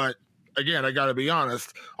wins. But again, I got to be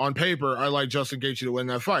honest. On paper, I like Justin Gaethje to win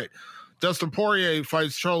that fight. Dustin Poirier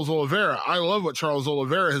fights Charles Oliveira. I love what Charles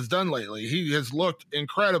Oliveira has done lately. He has looked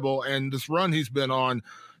incredible, and this run he's been on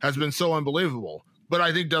has been so unbelievable. But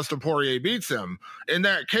I think Dustin Poirier beats him. In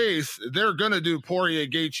that case, they're going to do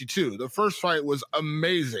Poirier-Gaethje too. The first fight was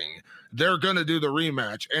amazing. They're going to do the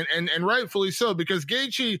rematch, and rightfully so, because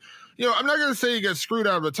Gaethje, I'm not going to say he got screwed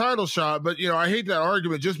out of a title shot, but, I hate that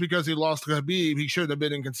argument. Just because he lost to Khabib, he shouldn't have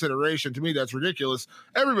been in consideration. To me, that's ridiculous.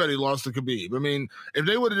 Everybody lost to Khabib. I mean, if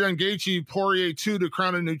they would have done Gaethje-Poirier 2 to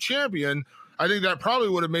crown a new champion, I think that probably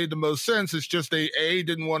would have made the most sense. It's just they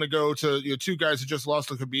didn't want to go to two guys who just lost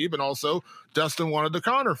to Khabib, and also Dustin wanted the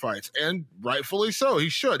Conor fights, and rightfully so. He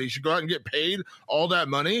should go out and get paid all that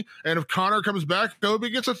money. And if Conor comes back, I hope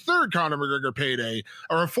he gets a third Conor McGregor payday,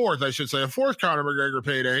 or a fourth Conor McGregor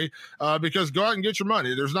payday, because go out and get your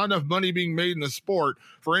money. There's not enough money being made in the sport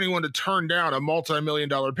for anyone to turn down a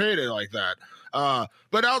multi-million-dollar payday like that.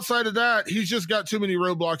 But outside of that, he's just got too many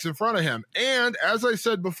roadblocks in front of him. And as I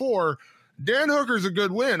said before, Dan Hooker's a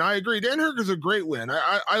good win. I agree. Dan Hooker's a great win.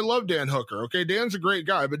 I love Dan Hooker. Okay, Dan's a great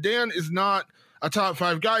guy, but Dan is not a top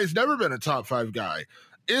 5 guy. He's never been a top 5 guy.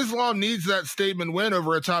 Islam needs that statement win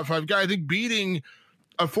over a top 5 guy. I think beating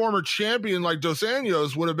a former champion like Dos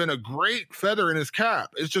Anjos would have been a great feather in his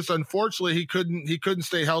cap. It's just unfortunately he couldn't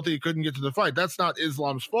stay healthy. He couldn't get to the fight. That's not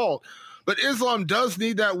Islam's fault. But Islam does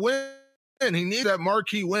need that win. He needs that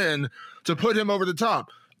marquee win to put him over the top.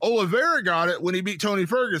 Oliveira got it when he beat Tony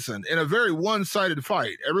Ferguson in a very one-sided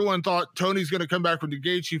fight. Everyone thought Tony's going to come back from the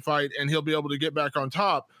Gaethje fight and he'll be able to get back on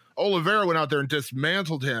top. Oliveira went out there and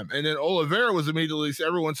dismantled him. And then Oliveira was immediately,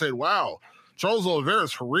 everyone said, wow, Charles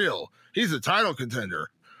Oliveira's for real. He's a title contender.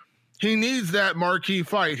 He needs that marquee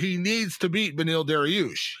fight. He needs to beat Beneil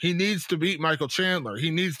Dariush. He needs to beat Michael Chandler. He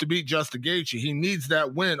needs to beat Justin Gaethje. He needs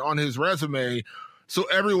that win on his resume. So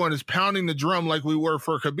everyone is pounding the drum like we were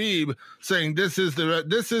for Khabib, saying this is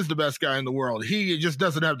the best guy in the world. He just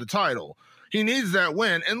doesn't have the title. He needs that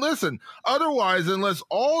win. And listen, otherwise, unless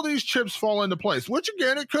all these chips fall into place, which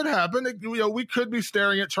again, it could happen. We could be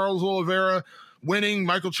staring at Charles Oliveira winning,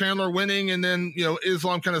 Michael Chandler winning, and then,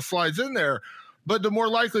 Islam kind of slides in there. But the more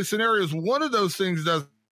likely scenario is one of those things doesn't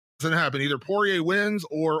happen. Either Poirier wins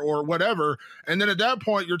or whatever. And then at that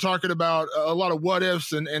point, you're talking about a lot of what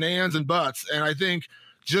ifs and ands and buts. And I think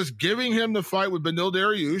just giving him the fight with Beneil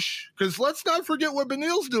Dariush, because let's not forget what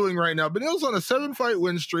Beneil's doing right now. Beneil's on a 7-fight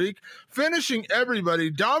win streak, finishing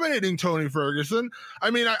everybody, dominating Tony Ferguson.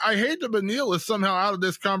 I mean, I hate that Beneil is somehow out of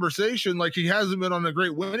this conversation, like he hasn't been on a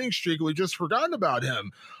great winning streak and we've just forgotten about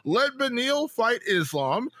him. Let Beneil fight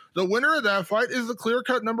Islam. The winner of that fight is the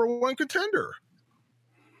clear-cut number 1 contender.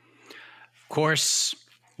 Of course,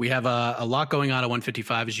 we have a lot going on at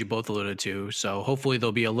 155, as you both alluded to. So hopefully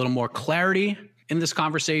there'll be a little more clarity in this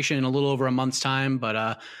conversation in a little over a month's time.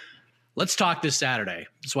 But let's talk this Saturday.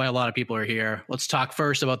 That's why a lot of people are here. Let's talk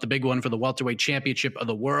first about the big one for the welterweight championship of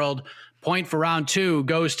the world. Point for round 2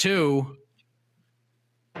 goes to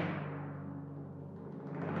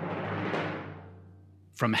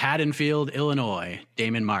from Haddonfield, Illinois,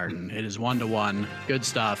 Damon Martin. It is 1-1. Good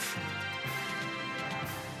stuff.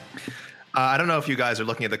 I don't know if you guys are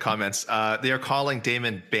looking at the comments. They are calling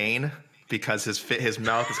Damon Bane because his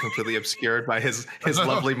mouth is completely obscured by his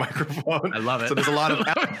lovely microphone. I love it. So there's a lot of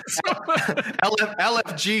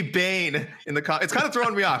LFG Bane in the comments. It's kind of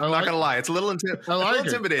throwing me off. I'm not going to lie. It's a little intimidating.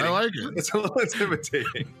 I like it. It's a little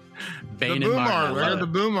intimidating. Bane the and boom Martin. arm. I got the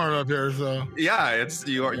boom arm up here. So Yeah,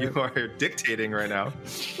 you are dictating right now.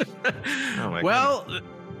 Oh my Well,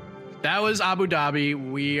 that was Abu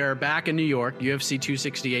Dhabi. We are back in New York, UFC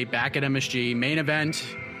 268, back at MSG. Main event,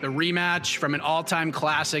 the rematch from an all-time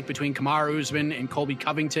classic between Kamaru Usman and Colby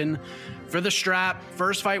Covington for the strap.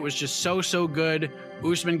 First fight was just so good.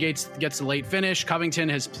 Usman gets the late finish. Covington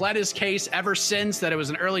has pled his case ever since that it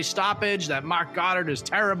was an early stoppage, that Mark Goddard is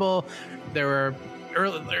terrible. There were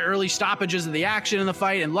early stoppages of the action in the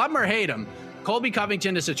fight, and love him or hate him, Colby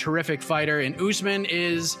Covington is a terrific fighter, and Usman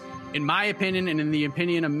is, in my opinion, and in the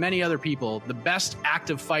opinion of many other people, the best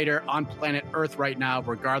active fighter on planet Earth right now,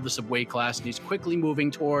 regardless of weight class. And he's quickly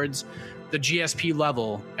moving towards the GSP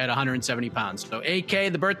level at 170 pounds. So,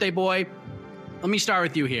 AK, the birthday boy, let me start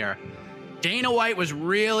with you here. Dana White was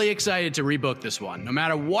really excited to rebook this one. No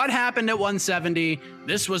matter what happened at 170,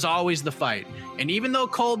 this was always the fight. And even though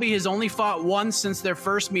Colby has only fought once since their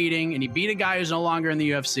first meeting, and he beat a guy who's no longer in the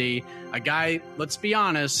UFC, a guy, let's be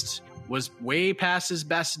honest, was way past his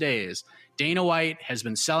best days, Dana White has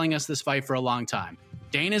been selling us this fight for a long time.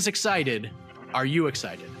 Dana's excited. Are you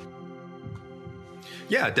excited?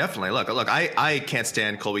 Yeah, definitely. Look, I can't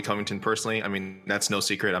stand Colby Covington personally. I mean, that's no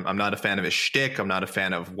secret. I'm not a fan of his shtick. I'm not a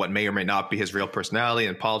fan of what may or may not be his real personality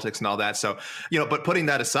and politics and all that. So, but putting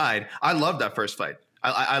that aside, I loved that first fight.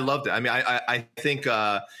 I loved it. I mean, I think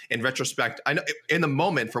in retrospect, I know in the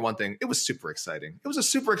moment, for one thing, it was super exciting. It was a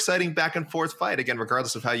super exciting back and forth fight. Again,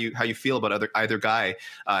 regardless of how you feel about either guy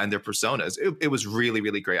and their personas, it was really,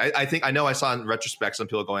 really great. I know I saw in retrospect some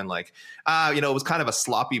people going like, it was kind of a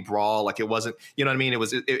sloppy brawl. Like it wasn't, you know what I mean?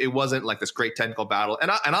 It wasn't like this great technical battle. And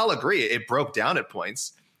I'll agree, it broke down at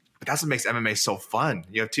points. But that's what makes MMA so fun.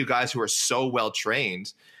 You have two guys who are so well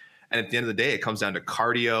trained, and at the end of the day, it comes down to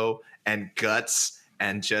cardio and guts.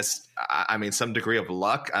 And just, some degree of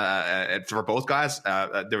luck for both guys.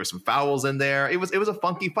 There were some fouls in there. It was a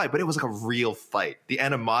funky fight, but it was like a real fight. The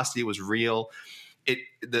animosity was real.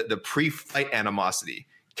 The pre-fight animosity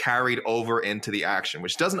carried over into the action,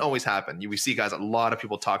 which doesn't always happen. We see guys, a lot of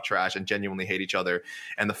people talk trash and genuinely hate each other,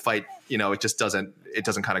 and the fight, it just doesn't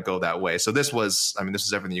kind of go that way. So this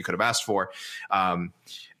is everything you could have asked for.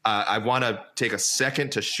 I want to take a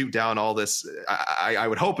second to shoot down all this. I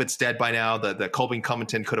would hope it's dead by now. The Colby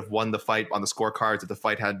Covington could have won the fight on the scorecards if the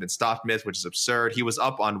fight hadn't been stopped myth, which is absurd. He was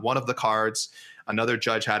up on one of the cards. Another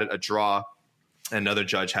judge had it a draw. Another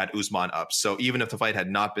judge had Usman up. So even if the fight had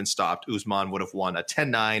not been stopped, Usman would have won a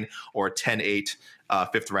 10-9 or a 10-8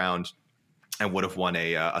 fifth round and would have won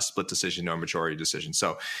a split decision or majority decision.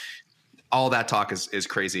 So all that talk is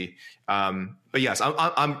crazy. But yes,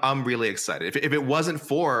 I'm really excited. If it wasn't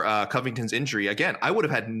for Covington's injury, again, I would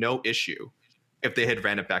have had no issue if they had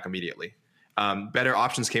ran it back immediately. Better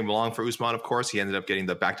options came along for Usman, of course. He ended up getting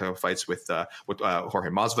the back-to-back fights with Jorge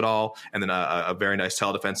Masvidal, and then a very nice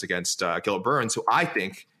title defense against Gilbert Burns, who I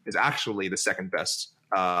think is actually the second best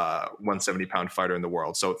 170-pound fighter in the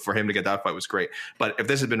world. So for him to get that fight was great. But if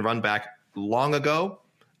this had been run back long ago,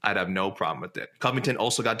 I'd have no problem with it. Covington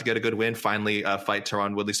also got to get a good win, finally fight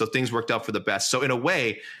Tyron Woodley. So things worked out for the best. So in a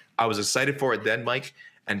way, I was excited for it then, Mike.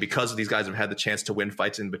 And because these guys have had the chance to win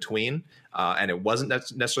fights in between, and it wasn't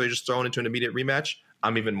necessarily just thrown into an immediate rematch,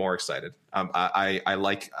 I'm even more excited. I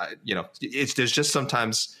like, there's just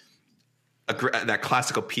sometimes that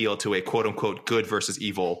classic appeal to a quote unquote good versus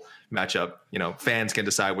evil matchup. Fans can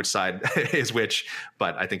decide which side is which,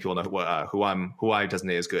 but I think people know who I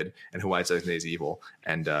designate as good and who I designate as evil,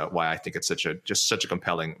 and why I think it's such a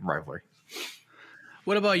compelling rivalry.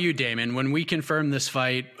 What about you, Damon? When we confirmed this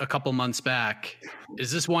fight a couple months back,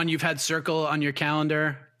 is this one you've had circle on your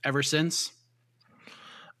calendar ever since?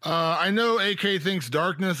 I know AK thinks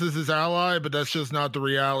darkness is his ally, but that's just not the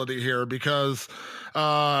reality here, because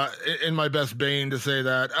in my best Bane to say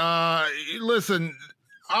that. Listen,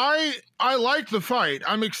 I like the fight.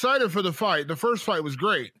 I'm excited for the fight. The first fight was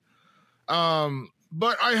great.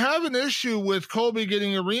 But I have an issue with Colby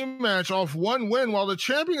getting a rematch off one win while the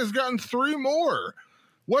champion has gotten 3 more.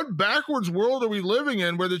 What backwards world are we living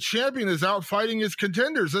in where the champion is out fighting his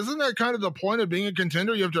contenders? Isn't that kind of the point of being a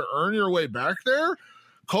contender? You have to earn your way back there.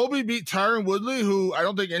 Colby beat Tyron Woodley, who I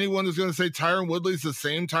don't think anyone is going to say Tyron Woodley's the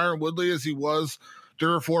same Tyron Woodley as he was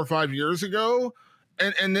 3 or 4 or 5 years ago.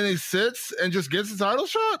 and then he sits and just gets the title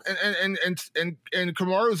shot, and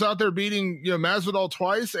Kamaru's out there beating Masvidal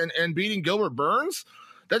twice and beating Gilbert Burns.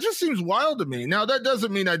 That just seems wild to me. Now, that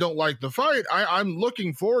doesn't mean I don't like the fight. I'm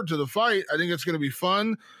looking forward to the fight. I think it's going to be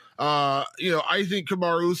fun. I think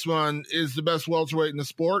Kamaru Usman is the best welterweight in the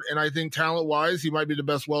sport, and I think talent-wise, he might be the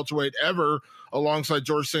best welterweight ever alongside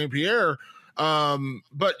George St. Pierre.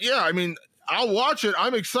 But yeah, I mean, I'll watch it.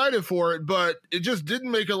 I'm excited for it, but it just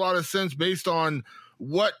didn't make a lot of sense based on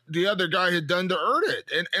what the other guy had done to earn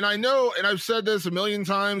it. And I know, and I've said this a million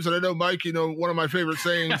times, and I know, Mike, one of my favorite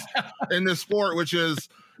sayings in this sport, which is,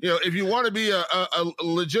 if you want to be a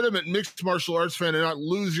legitimate mixed martial arts fan and not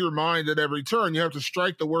lose your mind at every turn, you have to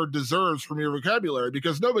strike the word deserves from your vocabulary,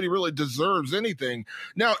 because nobody really deserves anything.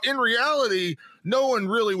 Now, in reality, no one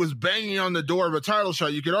really was banging on the door of a title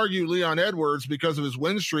shot. You could argue Leon Edwards, because of his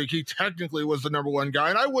win streak, he technically was the number one guy,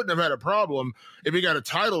 and I wouldn't have had a problem if he got a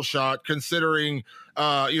title shot considering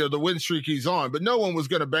the win streak he's on. But no one was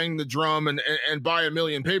going to bang the drum and buy a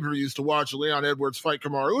million pay-per-views to watch Leon Edwards fight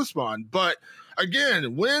Kamaru Usman. But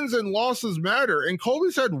again, wins and losses matter, and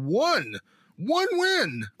Colby's had one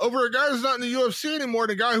win over a guy who's not in the UFC anymore,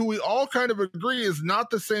 and a guy who we all kind of agree is not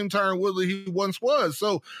the same Tyron Woodley he once was.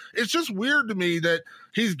 So it's just weird to me that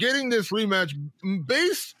he's getting this rematch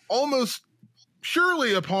based almost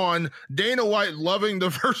purely upon Dana White loving the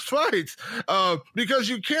first fights, because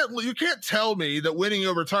you can't tell me that winning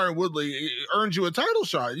over Tyron Woodley earns you a title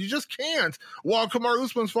shot. You just can't, while Kamaru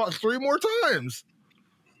Usman's fought 3 more times.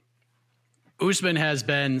 Usman has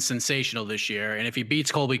been sensational this year, and if he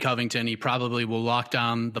beats Colby Covington, he probably will lock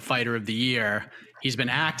down the fighter of the year. He's been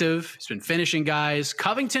active. He's been finishing guys.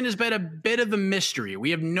 Covington has been a bit of a mystery.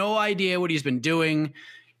 We have no idea what he's been doing.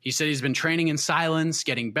 He said he's been training in silence,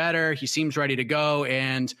 getting better. He seems ready to go.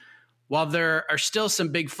 And while there are still some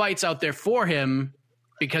big fights out there for him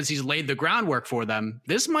because he's laid the groundwork for them,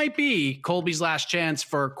 this might be Colby's last chance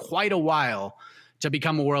for quite a while to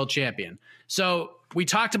become a world champion. So we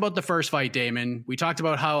talked about the first fight, Damon. We talked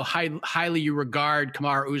about how highly you regard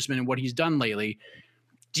Kamaru Usman and what he's done lately.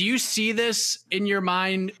 Do you see this in your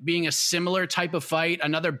mind being a similar type of fight,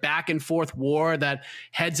 another back and forth war that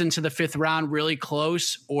heads into the 5th round really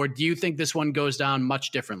close? Or do you think this one goes down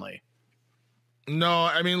much differently? No,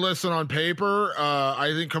 I mean, listen, on paper,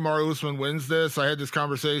 I think Kamaru Usman wins this. I had this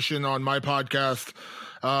conversation on my podcast,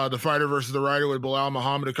 The Fighter versus the Writer, with Bilal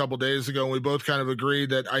Muhammad a couple days ago, and we both kind of agreed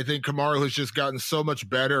that I think Kamaru has just gotten so much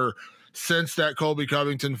better since that Colby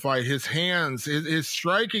Covington fight. His hands, his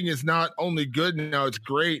striking is not only good now, it's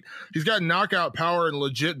great. He's got knockout power and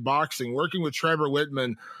legit boxing. Working with Trevor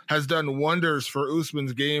Whitman has done wonders for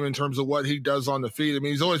Usman's game in terms of what he does on the feet. I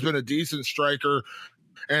mean, he's always been a decent striker,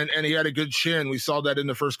 and he had a good chin. We saw that in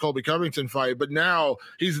the first Colby Covington fight, but now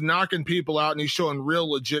he's knocking people out and he's showing real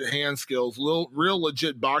legit hand skills, real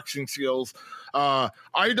legit boxing skills. I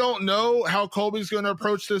don't know how Colby's going to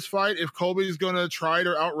approach this fight. If Colby's going to try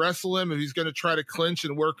to out-wrestle him, if he's going to try to clinch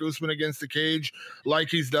and work Usman against the cage like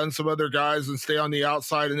he's done some other guys and stay on the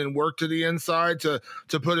outside and then work to the inside to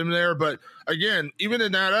put him there. But again, even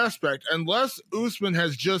in that aspect, unless Usman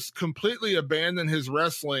has just completely abandoned his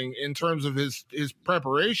wrestling in terms of his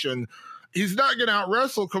preparation, he's not going to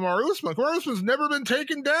out-wrestle Kamaru Usman. Kamaru Usman's never been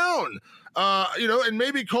taken down. And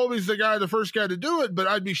maybe Colby's the first guy to do it, but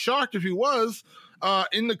I'd be shocked if he was.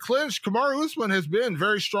 In the clinch, Kamaru Usman has been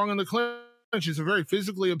very strong in the clinch. He's a very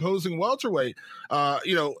physically imposing welterweight.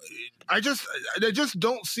 I just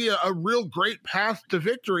don't see a real great path to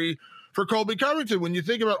victory for Colby Covington. When you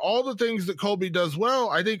think about all the things that Colby does well,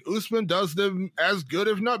 I think Usman does them as good,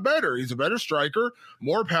 if not better. He's a better striker,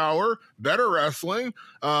 more power, better wrestling,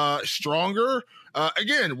 stronger.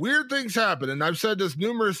 Again, weird things happen, and I've said this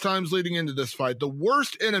numerous times leading into this fight. The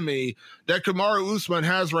worst enemy that Kamaru Usman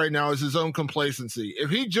has right now is his own complacency. If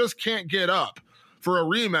he just can't get up for a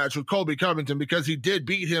rematch with Colby Covington, because he did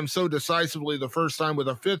beat him so decisively the first time with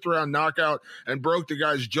a 5th round knockout and broke the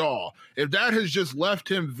guy's jaw, if that has just left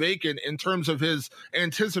him vacant in terms of his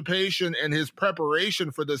anticipation and his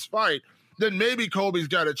preparation for this fight, then maybe Colby's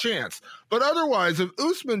got a chance. But otherwise, if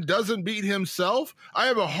Usman doesn't beat himself, I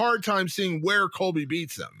have a hard time seeing where Colby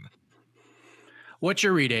beats him. What's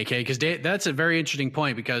your read, AK? Because that's a very interesting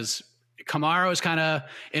point, because Kamaru is kind of,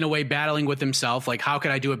 in a way, battling with himself. Like, how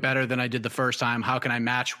can I do it better than I did the first time? How can I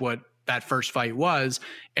match what that first fight was?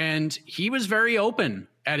 And he was very open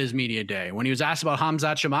at his media day. When he was asked about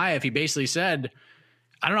Khamzat Chimaev, he basically said,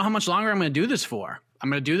 I don't know how much longer I'm going to do this for. I'm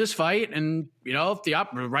going to do this fight, and, if the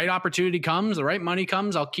right opportunity comes, the right money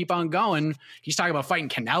comes, I'll keep on going. He's talking about fighting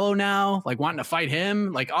Canelo now, like wanting to fight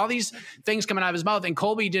him, like all these things coming out of his mouth. And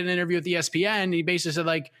Colby did an interview with ESPN. And he basically said,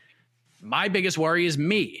 like, my biggest worry is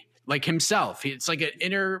me. like himself. It's like an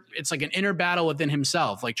inner battle within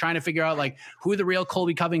himself, like trying to figure out like who the real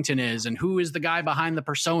Colby Covington is and who is the guy behind the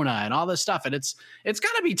persona and all this stuff. And it's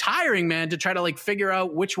gotta be tiring, man, to try to like figure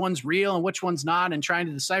out which one's real and which one's not and trying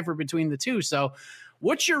to decipher between the two. So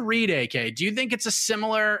what's your read, AK? Do you think it's a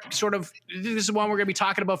similar sort of, this is one we're going to be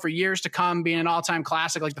talking about for years to come, being an all-time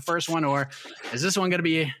classic like the first one, or is this one going to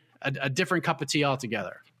be a different cup of tea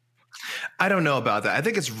altogether? I don't know about that. I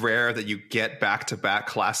think it's rare that you get back-to-back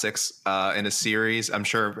classics in a series. I'm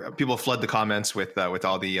sure people flood the comments with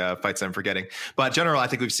all the fights I'm forgetting. But in general, I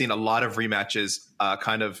think we've seen a lot of rematches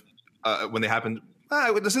when they happen.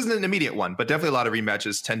 This isn't an immediate one, but definitely a lot of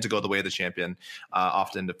rematches tend to go the way of the champion,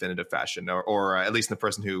 often in definitive fashion, or at least in the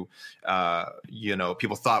person who,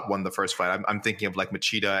 people thought won the first fight. I'm thinking of like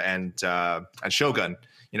Machida and Shogun.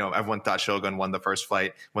 Everyone thought Shogun won the first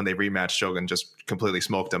fight. When they rematched, Shogun just completely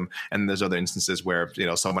smoked him. And there's other instances where,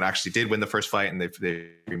 someone actually did win the first fight and they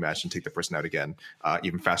rematched and take the person out again,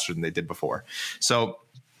 even faster than they did before. So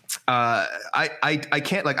I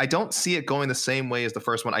can't, I don't see it going the same way as the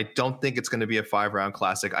first one. I don't think it's going to be a 5-round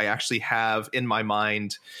classic. I actually have in my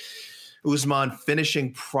mind Usman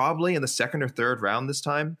finishing probably in the second or third round this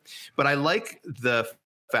time. But I like the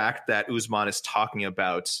fact that Usman is talking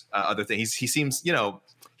about other things. He seems,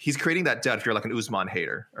 he's creating that doubt. If you're like an Usman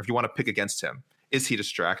hater, or if you want to pick against him, is he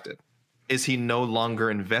distracted? Is he no longer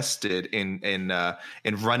invested in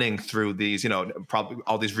running through these, probably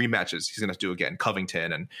all these rematches he's going to do again,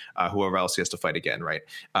 Covington and whoever else he has to fight again, right?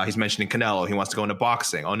 He's mentioning Canelo. He wants to go into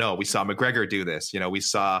boxing. Oh, no, we saw McGregor do this. We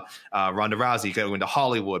saw Ronda Rousey go into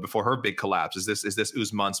Hollywood before her big collapse. Is this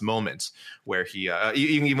Usman's moment where he,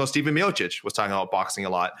 even Stephen Miocic was talking about boxing a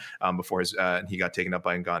lot before he got taken up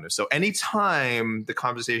by Ngannou. So anytime the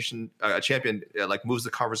conversation, a champion moves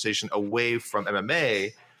the conversation away from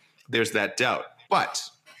MMA, there's that doubt. But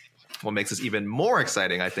what makes this even more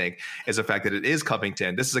exciting, I think, is the fact that it is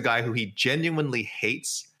Covington. This is a guy who he genuinely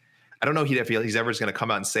hates. I don't know if he's ever just going to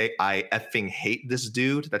come out and say, I effing hate this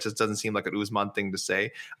dude. That just doesn't seem like an Usman thing to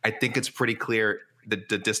say. I think it's pretty clear that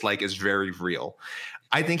the dislike is very real.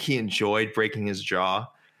 I think he enjoyed breaking his jaw.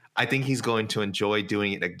 I think he's going to enjoy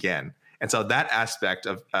doing it again. And so that aspect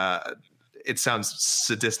of it sounds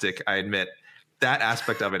sadistic, I admit. That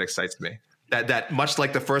aspect of it excites me. That much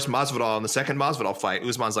like the first Masvidal and the second Masvidal fight,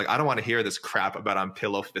 Usman's like, I don't want to hear this crap about I'm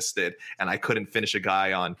pillow fisted and I couldn't finish a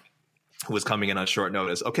guy on who was coming in on short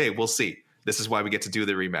notice. Okay, we'll see. This is why we get to do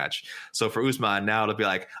the rematch. So for Usman now, it'll be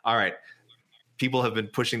like, all right, people have been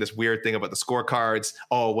pushing this weird thing about the scorecards.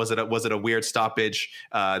 Oh, was it a weird stoppage?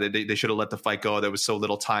 They should have let the fight go. There was so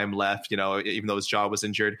little time left, even though his jaw was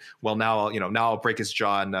injured. Well, now I'll break his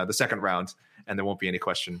jaw in the second round and there won't be any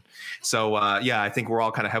question. So I think we're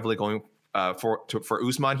all kind of heavily going for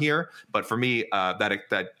Usman here, but for me,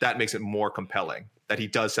 that makes it more compelling that he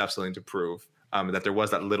does have something to prove. That there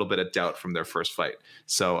was that little bit of doubt from their first fight.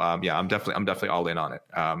 So I'm definitely all in on it,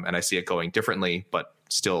 and I see it going differently, but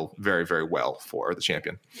still very, very well for the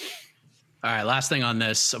champion. All right, last thing on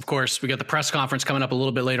this. Of course, we got the press conference coming up a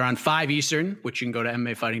little bit later on 5 Eastern, which you can go to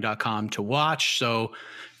MMAfighting.com to watch. So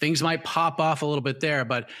things might pop off a little bit there.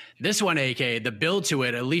 But this one, AK, the build to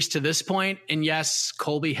it, at least to this point, and yes,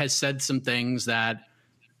 Colby has said some things that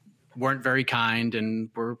weren't very kind and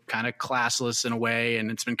were kind of classless in a way. And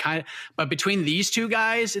it's been but between these two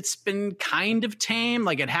guys, it's been kind of tame.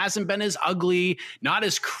 Like it hasn't been as ugly, not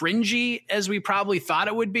as cringy as we probably thought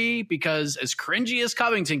it would be, because as cringy as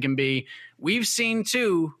Covington can be, we've seen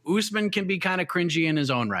too, Usman can be kind of cringy in his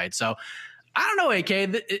own right. So I don't know,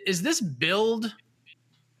 AK, is this build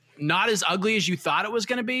not as ugly as you thought it was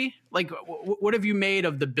going to be? Like what have you made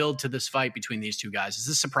of the build to this fight between these two guys? Is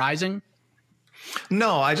this surprising?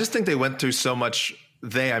 No, I just think they went through so much.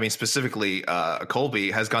 Specifically, Colby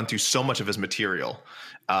has gone through so much of his material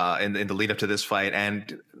in the lead up to this fight.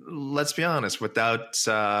 And let's be honest, without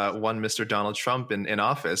one Mr. Donald Trump in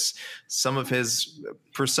office, some of his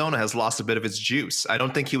persona has lost a bit of its juice. I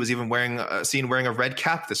don't think he was even seen wearing a red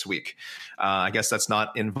cap this week. I guess that's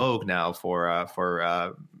not in vogue now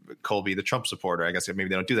for Colby, the Trump supporter. I guess maybe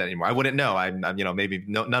they don't do that anymore. I wouldn't know. Maybe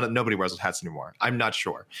nobody wears those hats anymore. I'm not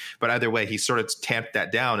sure. But either way, he sort of tamped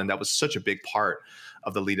that down, and that was such a big part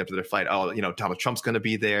of the lead up to their fight. Oh, Donald Trump's going to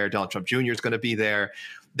be there. Donald Trump Jr. is going to be there.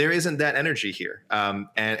 There isn't that energy here,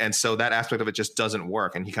 and so that aspect of it just doesn't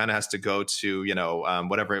work. And he kind of has to go to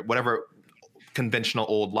whatever conventional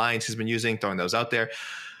old lines he's been using, throwing those out there.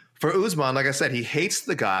 For Usman, like I said, he hates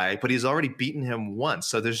the guy, but he's already beaten him once.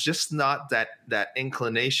 So there's just not that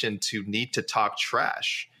inclination to need to talk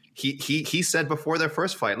trash. He said before their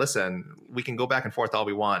first fight, listen, we can go back and forth all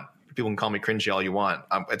we want. People can call me cringy all you want.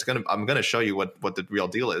 I'm gonna show you what the real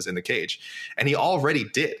deal is in the cage. And he already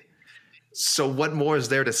did. So what more is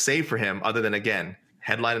there to say for him other than, again,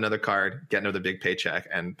 headline another card, get another big paycheck,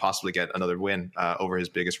 and possibly get another win over his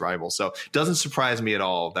biggest rival? So it doesn't surprise me at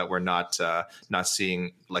all that we're not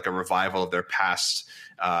seeing like a revival of their past,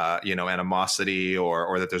 animosity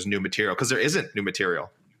or that there's new material, because there isn't new material.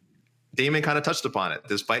 Damon kind of touched upon it.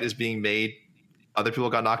 This fight is being made. Other people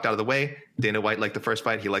got knocked out of the way. Dana White liked the first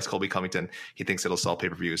fight. He likes Colby Covington. He thinks it'll sell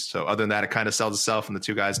pay-per-views. So other than that, it kind of sells itself, and the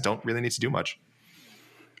two guys don't really need to do much.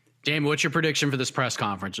 Damon, what's your prediction for this press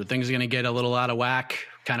conference? Are things going to get a little out of whack,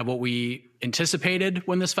 kind of what we anticipated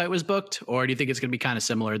when this fight was booked? Or do you think it's going to be kind of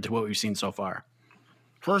similar to what we've seen so far?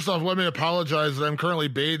 First off, let me apologize that I'm currently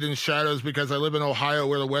bathed in shadows because I live in Ohio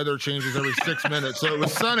where the weather changes every 6 minutes. So it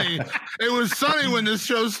was sunny. It was sunny when this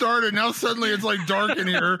show started. Now suddenly it's like dark in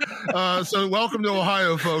here. So welcome to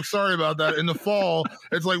Ohio, folks. Sorry about that. In the fall,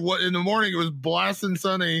 it's like in the morning it was blasting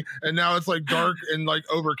sunny, and now it's like dark and like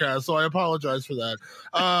overcast. So I apologize for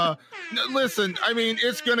that. Listen, I mean,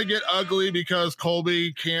 it's going to get ugly because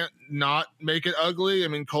Colby can't not make it ugly. I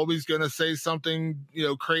mean, Colby's going to say something,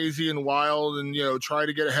 crazy and wild and, try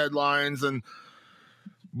to get headlines and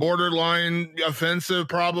borderline offensive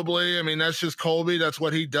probably. I mean, that's just Colby. That's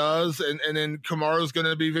what he does. And then Kamaru's going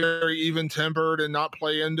to be very even tempered and not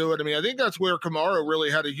play into it. I mean, I think that's where Kamaru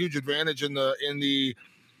really had a huge advantage in the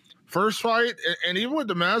first fight, and even with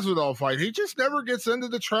the Masvidal fight, he just never gets into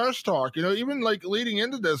the trash talk. Even like leading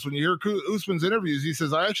into this, when you hear Usman's interviews, he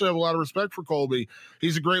says, I actually have a lot of respect for Colby.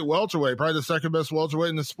 He's a great welterweight, probably the second best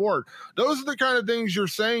welterweight in the sport. Those are the kind of things you're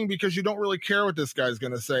saying because you don't really care what this guy's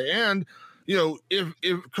going to say. And, if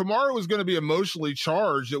Kamaru was going to be emotionally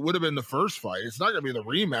charged, it would have been the first fight. It's not going to be the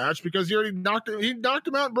rematch because he already knocked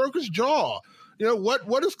him out and broke his jaw.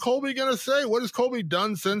 What is Colby going to say? What has Colby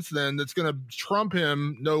done since then that's going to trump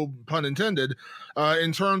him, no pun intended,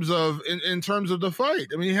 in terms of the fight?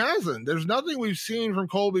 I mean, he hasn't. There's nothing we've seen from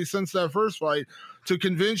Colby since that first fight to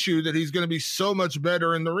convince you that he's going to be so much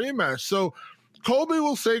better in the rematch. So Colby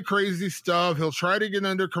will say crazy stuff. He'll try to get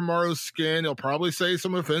under Kamaru's skin. He'll probably say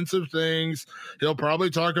some offensive things. He'll probably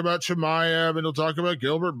talk about Chimaev, and he'll talk about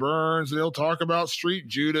Gilbert Burns, and he'll talk about Street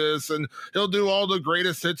Judas, and he'll do all the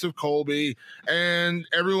greatest hits of Colby, and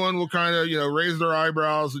everyone will kind of, raise their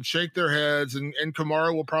eyebrows and shake their heads, and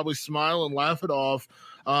Kamaru will probably smile and laugh it off.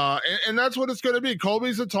 And that's what it's going to be.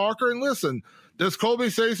 Colby's a talker, and listen, does Colby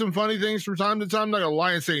say some funny things from time to time? I'm not gonna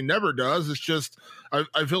lie and say he never does. It's just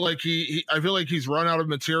I feel like he's run out of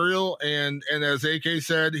material, and as AK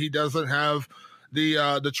said, he doesn't have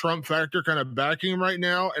the Trump factor kind of backing him right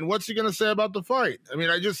now. And what's he gonna say about the fight? I mean,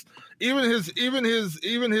 even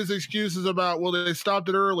his excuses about, well, they stopped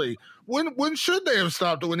it early. When should they have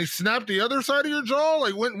stopped it? When he snapped the other side of your jaw?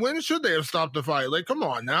 Like when should they have stopped the fight? Like, come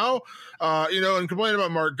on now, and complain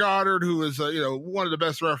about Mark Goddard, who is one of the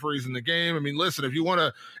best referees in the game. I mean, listen, if you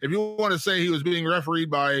want to say he was being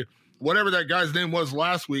refereed by whatever that guy's name was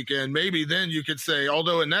last weekend, maybe then you could say,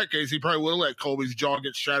 although in that case he probably would have let Colby's jaw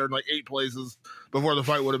get shattered in like 8 places before the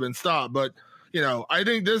fight would have been stopped. But I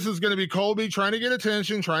think this is going to be Colby trying to get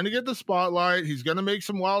attention, trying to get the spotlight. He's going to make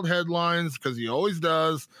some wild headlines because he always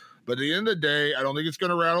does. But at the end of the day, I don't think it's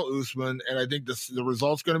going to rattle Usman, and I think the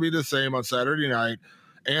result's going to be the same on Saturday night,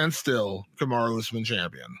 and still Kamaru Usman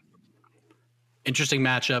champion. Interesting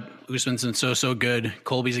matchup. Usman's been so good.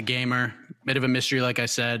 Colby's a gamer. Bit of a mystery, like I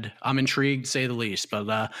said. I'm intrigued, to say the least.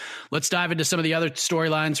 But let's dive into some of the other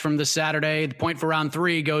storylines from this Saturday. The point for round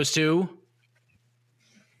 3 goes to...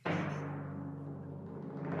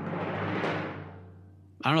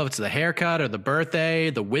 I don't know if it's the haircut or the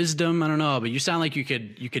birthday, the wisdom. I don't know, but you sound like you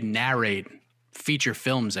could narrate feature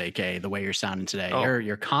films, AK, the way you're sounding today. Oh.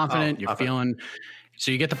 You're confident. You're feeling.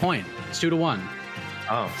 So you get the point. It's 2-1.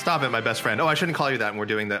 Oh, stop it, my best friend. Oh, I shouldn't call you that when we're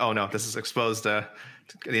doing the. Oh no, this is exposed the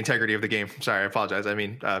integrity of the game. Sorry, I apologize. I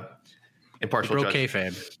mean, impartial judge.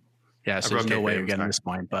 Kayfabe. Yeah, so there's no way you're getting this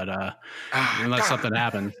point, but unless something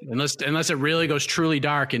happens, unless it really goes truly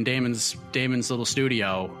dark in Damon's little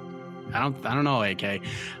studio. I don't know, AK.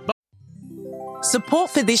 Support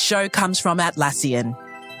for this show comes from Atlassian.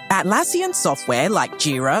 Atlassian software like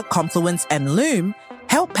Jira, Confluence, and Loom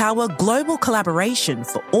help power global collaboration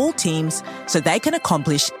for all teams so they can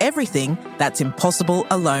accomplish everything that's impossible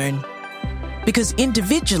alone. Because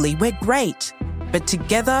individually we're great, but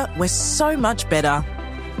together we're so much better.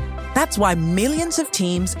 That's why millions of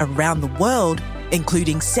teams around the world,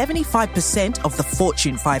 including 75% of the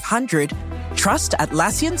Fortune 500, trust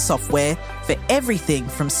Atlassian software for everything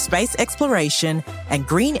from space exploration and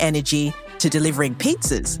green energy to delivering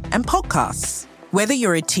pizzas and podcasts. Whether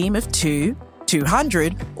you're a team of 2,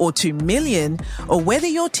 200, or 2 million, or whether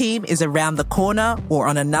your team is around the corner or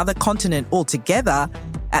on another continent altogether,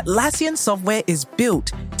 Atlassian software is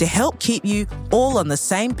built to help keep you all on the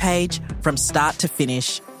same page from start to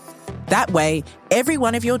finish. That way, every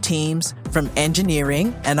one of your teams, from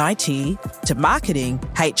engineering and IT to marketing,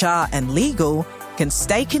 HR, and legal, can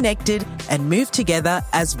stay connected and move together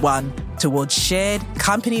as one towards shared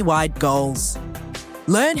company-wide goals.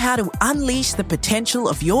 Learn how to unleash the potential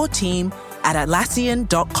of your team at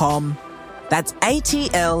Atlassian.com. That's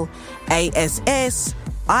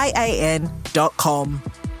ATLASSIAN.com.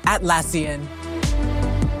 Atlassian.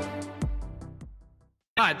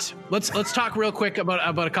 But let's talk real quick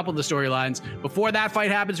about a couple of the storylines. Before that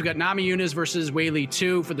fight happens, we got Namajunas versus Weili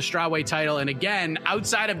 2 for the strawweight title. And again,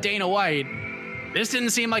 outside of Dana White, this didn't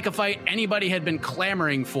seem like a fight anybody had been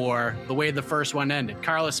clamoring for the way the first one ended.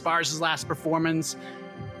 Carla Esparza's last performance,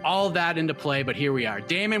 all of that into play, but here we are.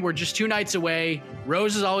 Damon, we're just 2 nights away.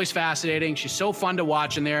 Rose is always fascinating. She's so fun to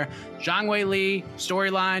watch in there. Zhang Weili,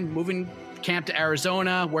 storyline, moving camp to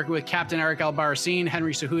Arizona, working with Captain Eric Albarracin,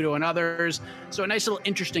 Henry Cejudo, and others. So a nice little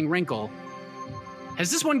interesting wrinkle. Has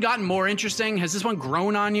this one gotten more interesting? Has this one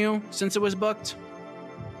grown on you since it was booked?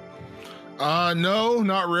 No,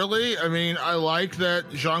 not really. I mean, I like that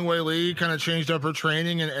Zhang Weili kind of changed up her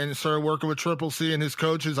training and started working with Triple C and his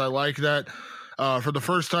coaches. I like that for the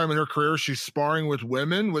first time in her career, she's sparring with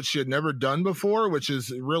women, which she had never done before, which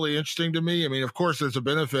is really interesting to me. I mean, of course, there's a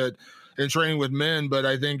benefit in training with men, but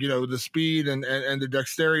I think, the speed and the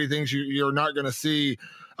dexterity things you're not going to see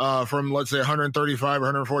from, let's say, 135 or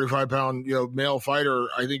 145 pound, male fighter.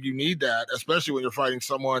 I think you need that, especially when you're fighting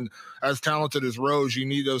someone as talented as Rose. You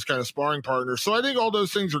need those kind of sparring partners. So I think all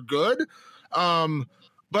those things are good.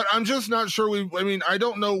 But I'm just not sure I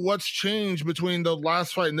don't know what's changed between the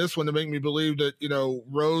last fight and this one to make me believe that,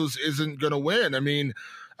 Rose isn't going to win. I mean,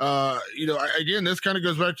 again, this kind of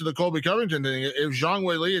goes back to the Colby Covington thing. If Zhang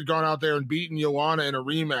Weili had gone out there and beaten Joanna in a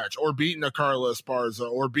rematch, or beaten a Carla Esparza,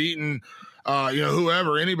 or beaten,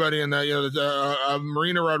 whoever, anybody in that,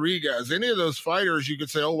 Marina Rodriguez, any of those fighters, you could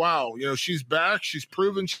say, oh, wow, she's back. She's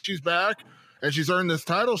proven she's back and she's earned this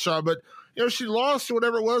title shot. But, she lost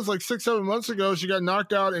whatever it was, like 6-7 months ago. She got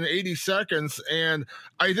knocked out in 80 seconds. And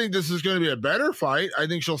I think this is going to be a better fight. I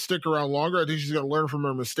think she'll stick around longer. I think she's going to learn from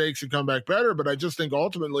her mistakes and come back better. But I just think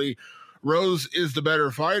ultimately Rose is the better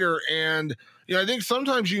fighter. And, I think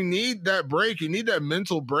sometimes you need that break. You need that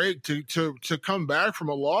mental break to come back from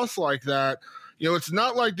a loss like that. It's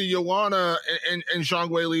not like the Joanna and Zhang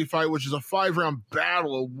Weili fight, which is a 5-round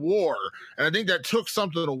battle of war. And I think that took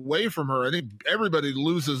something away from her. I think everybody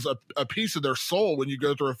loses a piece of their soul when you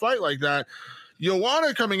go through a fight like that.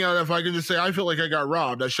 Joanna coming out of that fight can just say, I feel like I got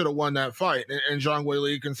robbed. I should have won that fight. And Zhang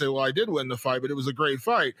Weili can say, well, I did win the fight, but it was a great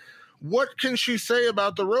fight. What can she say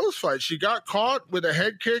about the Rose fight? She got caught with a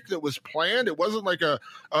head kick that was planned. It wasn't like a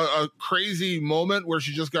crazy moment where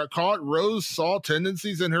she just got caught. Rose saw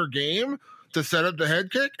tendencies in her game to set up the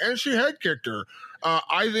head kick, and she head kicked her.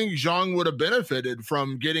 I think Zhang would have benefited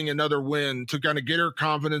from getting another win to kind of get her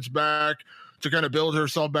confidence back, to kind of build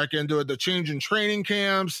herself back into it. The change in training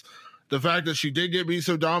camps, the fact that she did get beat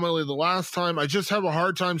so dominantly the last time, I just have a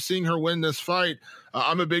hard time seeing her win this fight.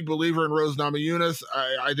 I'm a big believer in Rose Namajunas.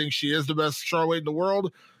 I think she is the best strawweight in the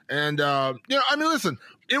world. And, listen,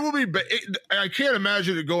 it will be, I can't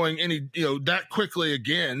imagine it going any, that quickly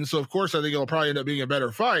again. So, of course, I think it'll probably end up being a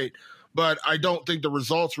better fight. But I don't think the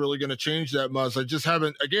result's really going to change that much. I just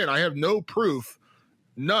haven't, again, I have no proof,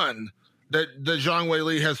 none, that Zhang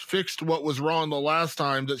Weili has fixed what was wrong the last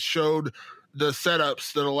time, that showed the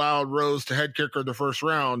setups that allowed Rose to head kick her the first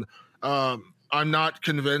round. I'm not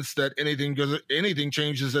convinced that anything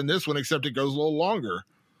changes in this one, except it goes a little longer.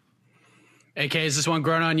 AK, is this one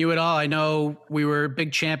grown on you at all? I know we were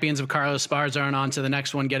big champions of Carla Esparza and on to the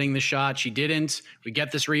next one getting the shot. She didn't. We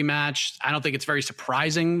get this rematch. I don't think it's very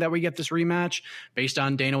surprising that we get this rematch based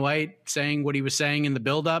on Dana White saying what he was saying in the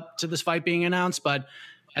build-up to this fight being announced. But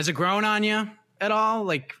has it grown on you at all?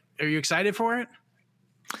 Like, are you excited for it?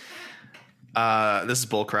 This is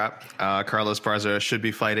bullcrap. Carla Esparza should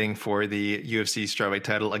be fighting for the UFC strawweight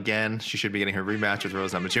title again. She should be getting her rematch with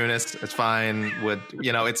Rose Namajunas. It's fine.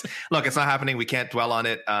 It's not happening. We can't dwell on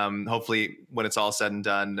it. Hopefully, when it's all said and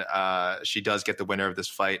done, she does get the winner of this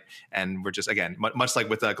fight. And we're just, again, much like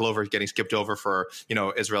with Glover getting skipped over for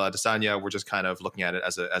Israel Adesanya, we're just kind of looking at it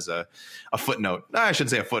as a footnote. I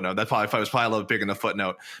shouldn't say a footnote. That fight was probably a little bigger than a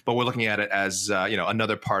footnote. But we're looking at it as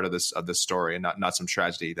another part of this story, and not some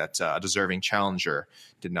tragedy that a deserving challenger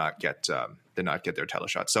did not get their title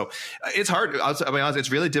shot. So it's hard. I'll be honest, it's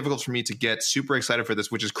really difficult for me to get super excited for this,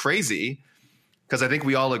 which is crazy because I think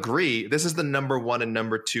we all agree this is the number 1 and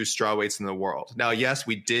number 2 strawweights in the world. Now, yes,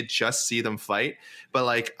 we did just see them fight, but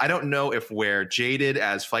like, I don't know if we're jaded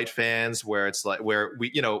as fight fans, where it's like, where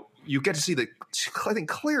we, you get to see I think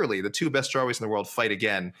clearly the 2 best strawweights in the world fight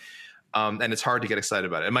again. And it's hard to get excited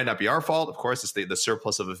about it. It might not be our fault. Of course, it's the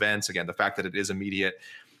surplus of events. Again, the fact that it is immediate.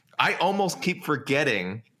 I almost keep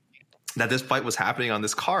forgetting that this fight was happening on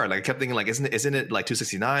this card. Like, I kept thinking, like, isn't it like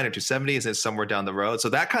 269 or 270? Is it somewhere down the road? So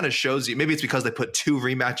that kind of shows you, maybe it's because they put 2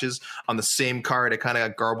 rematches on the same card. It kind of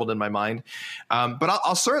got garbled in my mind. But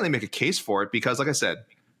I'll certainly make a case for it because, like I said,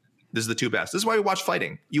 this is the 2 best. This is why we watch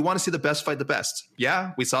fighting. You want to see the best fight the best.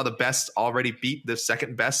 Yeah, we saw the best already beat the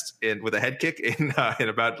second best with a head kick in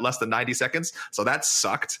about less than 90 seconds. So that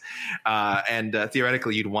sucked. And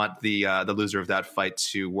theoretically, you'd want the loser of that fight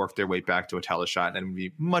to work their way back to a title shot and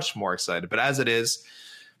be much more excited. But as it is,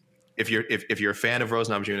 if you're a fan of Rose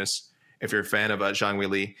Namajunas, if you're a fan of Zhang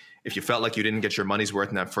Weili, if you felt like you didn't get your money's worth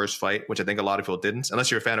in that first fight, which I think a lot of people didn't,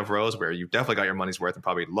 unless you're a fan of Rose, where you definitely got your money's worth and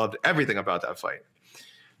probably loved everything about that fight,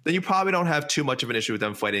 then you probably don't have too much of an issue with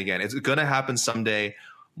them fighting again. It's going to happen someday.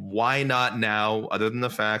 Why not now, other than the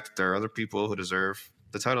fact that there are other people who deserve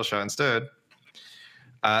the title shot instead?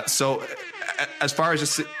 So as far as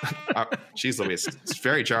just geez Louise, it's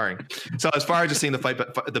very jarring. So as far as just seeing the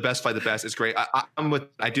best fight the best is great.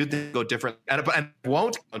 I do think go different, but I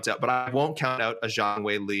won't count out a Zhang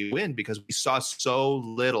Weili win because we saw so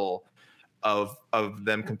little of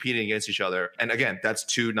them competing against each other. And again, that's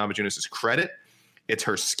to Namajunas' credit. It's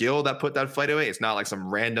her skill that put that fight away. It's not like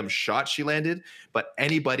some random shot she landed, but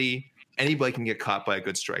anybody can get caught by a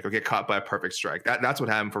good strike or get caught by a perfect strike. That's what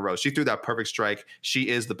happened for Rose. She threw that perfect strike. She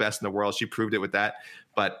is the best in the world. She proved it with that.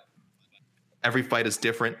 But every fight is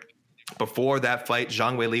different. Before that fight,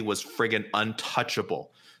 Zhang Weili was friggin'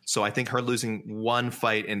 untouchable. So I think her losing one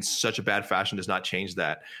fight in such a bad fashion does not change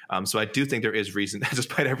that. So I do think there is reason,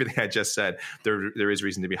 despite everything I just said, there is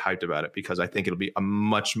reason to be hyped about it because I think it'll be a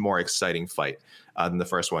much more exciting fight than the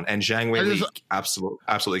first one. And Zhang Weili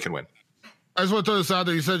absolutely can win. I just want to throw this out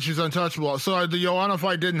there. You said she's untouchable. So the Joanna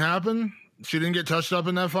fight didn't happen? She didn't get touched up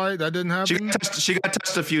in that fight? That didn't happen? She got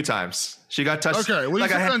touched a few times. She got touched. Okay, well, you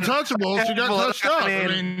said untouchable. She got touched up. I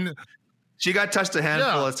mean, she got touched a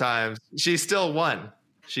handful of times. She still won.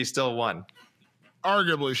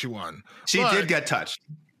 Arguably, she won. She did get touched.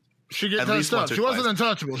 She got touched up. She wasn't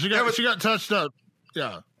untouchable. She got touched up.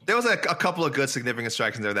 Yeah. There was a couple of good significant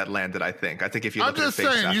strikes in there that landed, I think. I think if you look at her face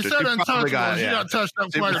after, you said untouchable. She got touched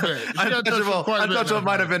up quite a bit. Untouchable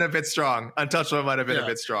might have been a bit strong. Untouchable might have been a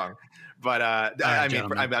bit strong. But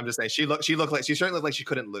I'm just saying she certainly looked like she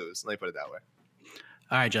couldn't lose. Let me put it that way.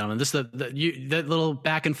 All right, gentlemen. This is that little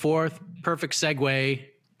back and forth, perfect segue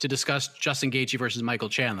to discuss Justin Gaethje versus Michael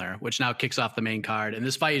Chandler, which now kicks off the main card. And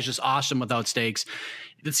this fight is just awesome without stakes.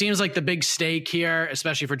 It seems like the big stake here,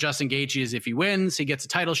 especially for Justin Gaethje, is if he wins, he gets a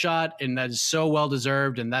title shot, and that is so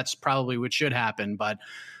well-deserved, and that's probably what should happen. But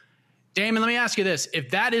Damon, let me ask you this. If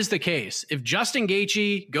that is the case, if Justin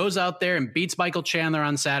Gaethje goes out there and beats Michael Chandler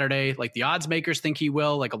on Saturday, like the odds makers think he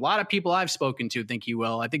will, like a lot of people I've spoken to think he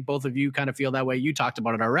will, I think both of you kind of feel that way. You talked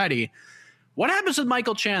about it already. What happens with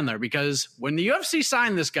Michael Chandler? Because when the UFC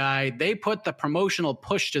signed this guy, they put the promotional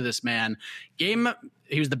push to this man. He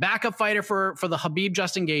was the backup fighter for the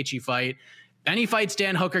Khabib-Justin Gaethje fight. Then he fights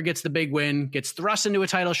Dan Hooker, gets the big win, gets thrust into a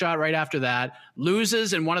title shot right after that,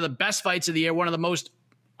 loses in one of the best fights of the year, one of the most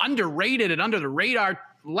underrated and under the radar,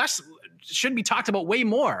 should be talked about way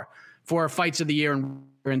more for fights of the year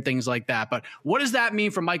and things like that. But what does that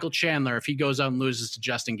mean for Michael Chandler if he goes out and loses to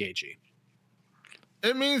Justin Gaethje?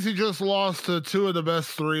 It means he just lost to two of the best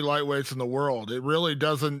three lightweights in the world. It really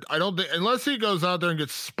doesn't, I don't think, unless he goes out there and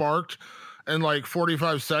gets sparked in like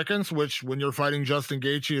 45 seconds, which when you're fighting Justin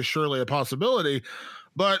Gaethje is surely a possibility,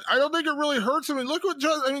 but I don't think it really hurts him. I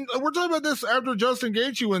mean, we're talking about this after Justin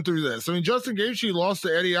Gaethje went through this. I mean, Justin Gaethje lost to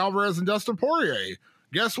Eddie Alvarez and Dustin Poirier.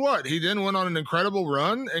 Guess what? He then went on an incredible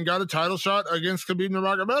run and got a title shot against Khabib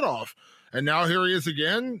Nurmagomedov. And now here he is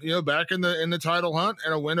again, back in the title hunt,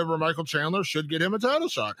 and a win over Michael Chandler should get him a title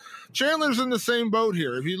shot. Chandler's in the same boat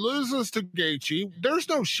here. If he loses to Gaethje, there's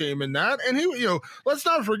no shame in that. And he, let's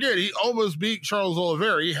not forget, he almost beat Charles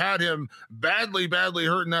Oliveira. He had him badly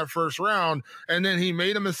hurt in that first round, and then he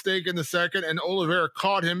made a mistake in the second, and Oliveira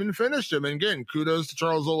caught him and finished him. And again, kudos to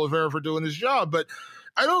Charles Oliveira for doing his job, but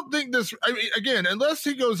I don't think again, unless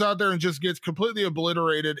he goes out there and just gets completely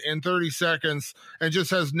obliterated in 30 seconds and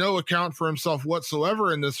just has no account for himself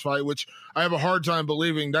whatsoever in this fight, which I have a hard time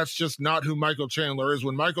believing that's just not who Michael Chandler is.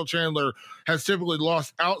 When Michael Chandler has typically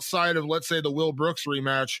lost outside of, let's say, the Will Brooks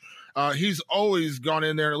rematch he's always gone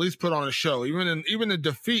in there and at least put on a show. Even in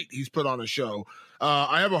defeat, he's put on a show.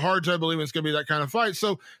 I have a hard time believing it's going to be that kind of fight.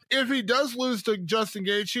 So if he does lose to Justin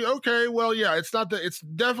Gaethje, okay, well, yeah, it's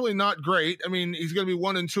definitely not great. I mean, he's going to be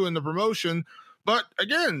 1-2 in the promotion. But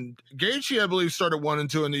again, Gaethje, I believe, started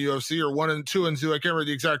 1-2 in the UFC, or 1-2. I can't remember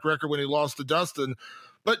the exact record when he lost to Dustin.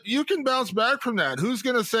 But you can bounce back from that. Who's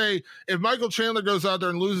going to say, if Michael Chandler goes out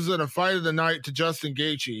there and loses in a fight of the night to Justin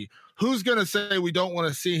Gaethje, who's going to say we don't want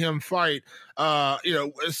to see him fight,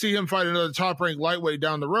 see him fight another top-ranked lightweight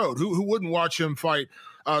down the road? Who wouldn't watch him fight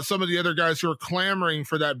some of the other guys who are clamoring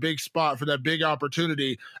for that big spot, for that big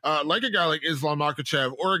opportunity, like a guy like Islam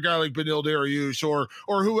Makhachev or a guy like Beneil Dariush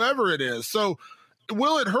or whoever it is? So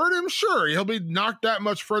will it hurt him? Sure. He'll be knocked that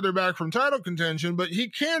much further back from title contention, but he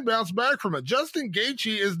can bounce back from it. Justin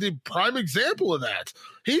Gaethje is the prime example of that.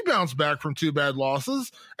 He bounced back from 2 bad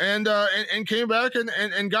losses and came back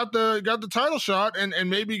and got the title shot and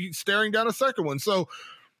maybe staring down a second one. So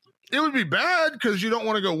it would be bad because you don't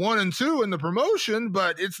want to go 1-2 in the promotion,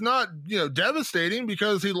 but it's not, devastating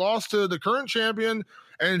because he lost to the current champion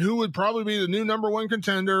and who would probably be the new number 1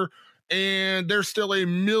 contender. And there's still a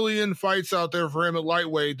million fights out there for him at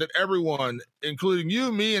lightweight that everyone, including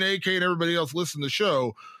you, me, and AK and everybody else listening to the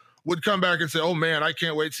show, would come back and say, oh, man, I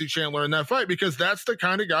can't wait to see Chandler in that fight, because that's the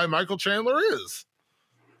kind of guy Michael Chandler is.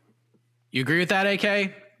 You agree with that,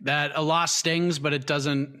 AK? That a loss stings, but it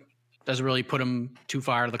doesn't really put him too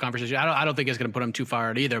far out of the conversation? I don't think it's going to put him too far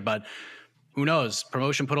out either, but who knows?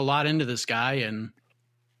 Promotion put a lot into this guy, and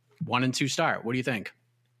 1-2 start. What do you think?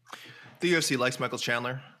 The UFC likes Michael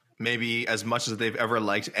Chandler. Maybe as much as they've ever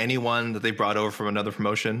liked anyone that they brought over from another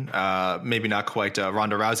promotion. Maybe not quite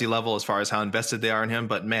Ronda Rousey level as far as how invested they are in him,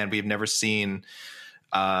 but man, we've never seen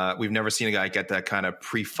a guy get that kind of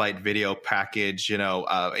pre-fight video package,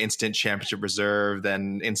 instant championship reserve,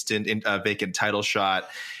 then instant vacant title shot.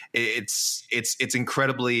 It's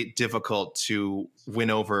incredibly difficult to win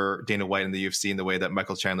over Dana White in the UFC in the way that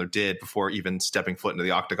Michael Chandler did before even stepping foot into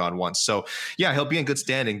the octagon once. So yeah, he'll be in good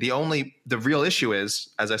standing. The real issue is,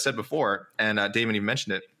 as I said before, and Damon even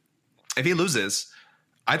mentioned it, if he loses,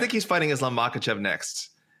 I think he's fighting Islam Makhachev next.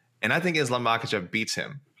 And I think Islam Makhachev beats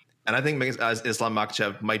him. And I think Islam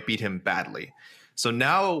Makhachev might beat him badly. So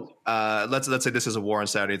now, let's say this is a war on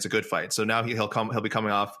Saturday. It's a good fight. So now he'll be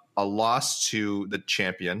coming off a loss to the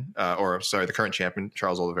champion, the current champion,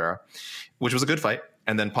 Charles Oliveira, which was a good fight,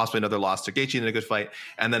 and then possibly another loss to Gaethje in a good fight,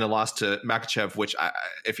 and then a loss to Makhachev, which I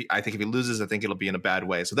think if he loses, I think it'll be in a bad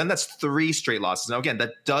way. So then that's 3 straight losses. Now again,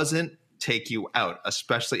 that doesn't take you out,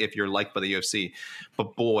 especially if you're liked by the UFC.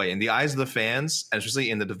 But boy, in the eyes of the fans, and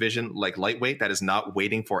especially in the division like lightweight that is not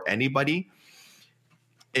waiting for anybody,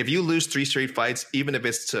 if you lose 3 straight fights, even if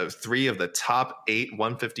it's to 3 of the top 8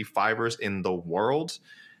 155ers in the world,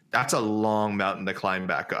 that's a long mountain to climb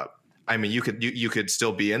back up. I mean, you could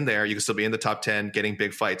still be in there. You could still be in the top 10 getting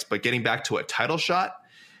big fights, but getting back to a title shot,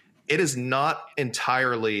 it is not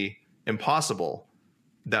entirely impossible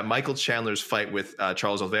that Michael Chandler's fight with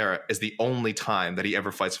Charles Oliveira is the only time that he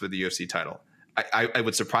ever fights for the UFC title. I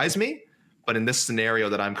would surprise me. But in this scenario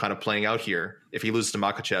that I'm kind of playing out here, if he loses to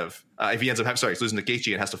Makhachev, if he ends up he's losing to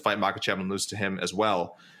Gaethje and has to fight Makhachev and lose to him as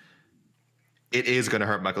well, it is going to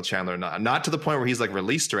hurt Michael Chandler. Not to the point where he's like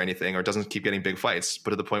released or anything or doesn't keep getting big fights, but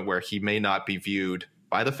to the point where he may not be viewed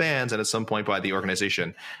by the fans and at some point by the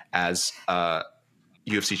organization as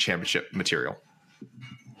UFC championship material.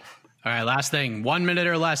 All right, last thing, 1 minute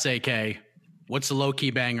or less, AK. What's the low-key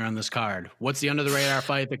banger on this card? What's the under-the-radar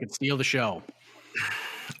fight that could steal the show?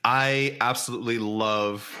 I absolutely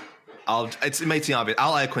love. It may seem obvious.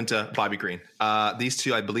 Al Iaquinta, Bobby Green. These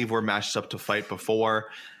two, I believe, were matched up to fight before.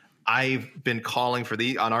 I've been calling for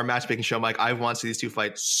on our matchmaking show, Mike. I want to see these two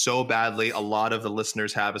fight so badly. A lot of the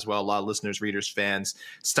listeners have as well. A lot of listeners, readers, fans.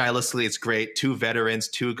 Stylistically, it's great. 2 veterans,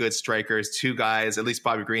 2 good strikers, 2 guys. At least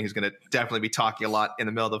Bobby Green, who's going to definitely be talking a lot in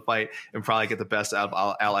the middle of the fight and probably get the best out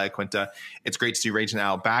of Al Iaquinta. It's great to see Raging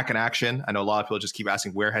Al back in action. I know a lot of people just keep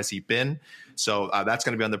asking, where has he been? So that's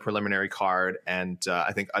going to be on the preliminary card. And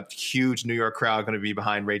I think a huge New York crowd going to be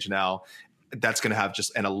behind Raging Al. That's going to have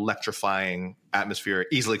just an electrifying atmosphere.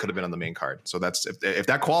 Easily could have been on the main card. So that's if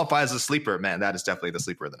that qualifies as a sleeper, man, that is definitely the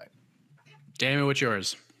sleeper of the night. Damon, what's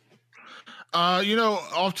yours?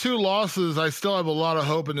 Off 2 losses, I still have a lot of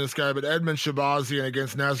hope in this guy, but Edmen Shahbazyan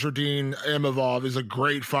against Nasruddin Imavov is a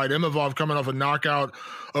great fight. Imavov coming off a knockout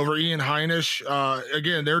over Ian Heinisch.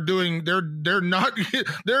 Again, they're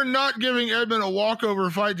not giving Edmen a walkover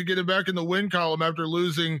fight to get him back in the win column after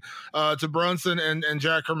losing to Brunson and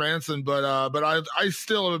Jack Hermansson. But I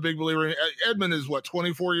still am a big believer in Edmen. Is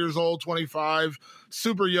 24 years old, 25.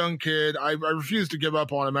 super young kid. I refuse to give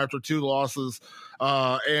up on him after 2 losses.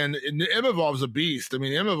 And Imavov's a beast. I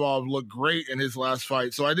mean, Imavov looked great in his last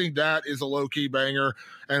fight. So I think that is a low-key banger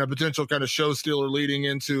and a potential kind of show stealer leading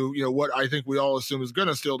into, what I think we all assume is going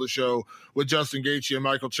to steal the show with Justin Gaethje and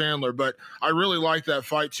Michael Chandler. But I really like that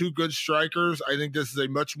fight. 2 good strikers. I think this is a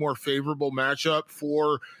much more favorable matchup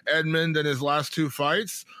for Edmund than his last 2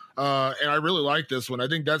 fights. And I really like this one. I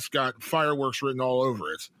think that's got fireworks written all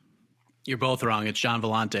over it. You're both wrong. It's Gian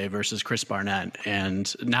Villante versus Chris Barnett.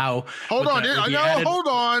 And now hold on,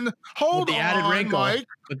 wrinkle, Mike.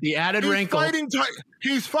 With the added wrinkle.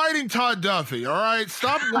 He's fighting Todd Duffy, all right?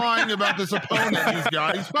 Stop lying about this opponent he's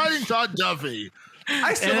got. He's fighting Todd Duffy.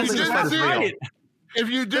 I still think this fight is real.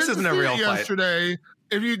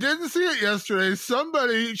 If you didn't see it yesterday,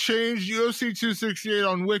 somebody changed UFC 268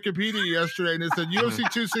 on Wikipedia yesterday, and it said UFC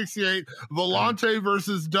 268 Villante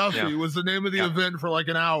versus Duffy was the name of the event for like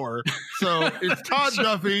an hour. So it's Todd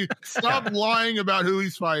Duffy. Stop lying about who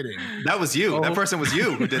he's fighting. That was you. That person was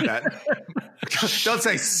you who did that. Don't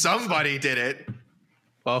say somebody did it.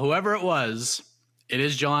 Well, whoever it was, it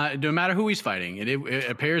is John. No matter who he's fighting, it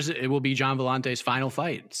appears it will be Gian Villante's final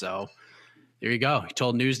fight. So there you go. He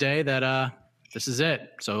told Newsday that this is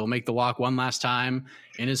it. So he'll make the walk one last time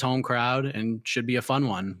in his home crowd, and should be a fun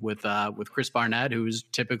one with Chris Barnett, who's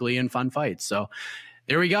typically in fun fights. So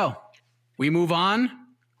there we go. We move on,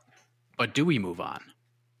 but do we move on?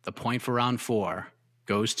 The point for round 4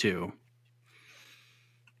 goes to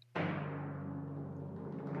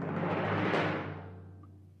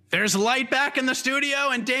there's light back in the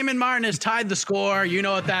studio, and Damon Martin has tied the score. You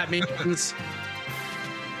know what that means.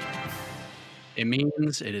 It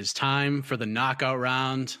means it is time for the knockout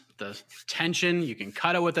round. The tension, you can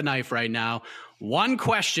cut it with a knife right now. One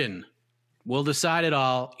question will decide it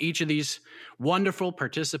all. Each of these wonderful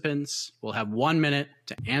participants will have 1 minute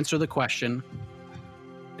to answer the question.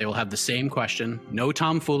 They will have the same question. No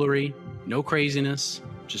tomfoolery, no craziness,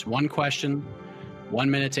 just one question, 1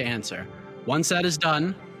 minute to answer. Once that is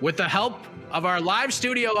done, with the help of our live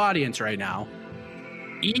studio audience right now,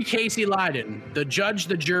 E. Casey Leydon, the judge,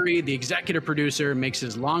 the jury, the executive producer, makes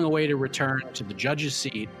his long-awaited return to the judge's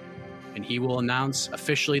seat, and he will announce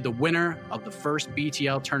officially the winner of the first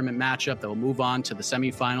BTL tournament matchup that will move on to the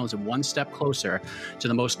semifinals and one step closer to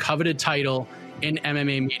the most coveted title in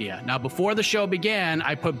MMA media. Now, before the show began,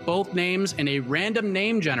 I put both names in a random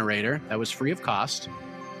name generator that was free of cost.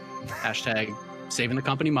 Hashtag saving the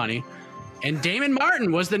company money. And Damon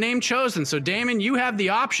Martin was the name chosen. So, Damon, you have the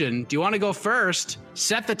option. Do you want to go first,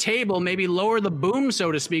 set the table, maybe lower the boom,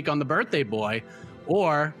 so to speak, on the birthday boy?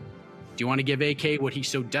 Or do you want to give AK what he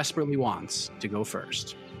so desperately wants, to go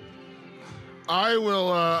first? I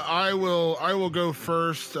will go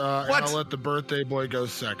first, and I'll let the birthday boy go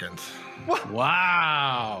second. What?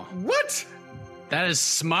 Wow. What? That is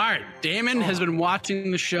smart. Damon has been watching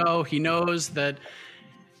the show. He knows that,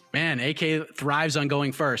 man, AK thrives on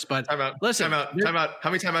going first. But listen. Time out.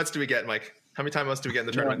 How many timeouts do we get, Mike? How many timeouts do we get in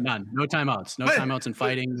the tournament? None. No timeouts. No timeouts in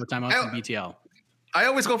fighting. No timeouts in BTL. I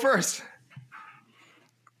always go first.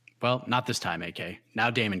 Well, not this time, AK.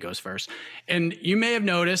 Now Damon goes first. And you may have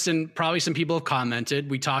noticed, and probably some people have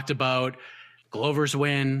commented, we talked about Glover's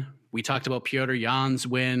win. We talked about Petr Yan's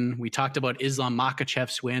win. We talked about Islam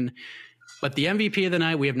Makhachev's win. But the MVP of the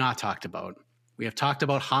night we have not talked about. We have not talked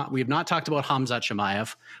about Khamzat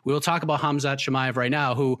Chimaev. We will talk about Khamzat Chimaev right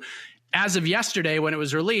now, who, as of yesterday when it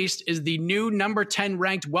was released, is the new number 10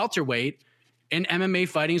 ranked welterweight in MMA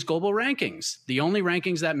Fighting's global rankings, the only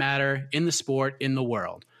rankings that matter in the sport in the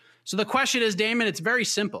world. So the question is, Damon, it's very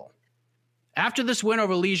simple. After this win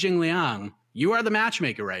over Li Jingliang, you are the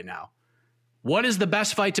matchmaker right now. What is the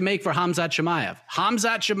best fight to make for Khamzat Chimaev?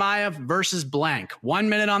 Khamzat Chimaev versus blank. 1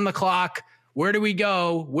 minute on the clock. Where do we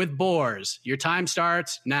go with Boars? Your time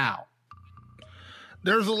starts now.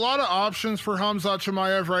 There's a lot of options for Khamzat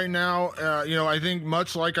Chimaev right now. I think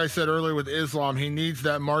much like I said earlier with Islam, he needs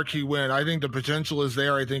that marquee win. I think the potential is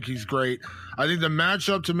there. I think he's great. I think the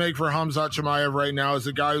matchup to make for Khamzat Chimaev right now is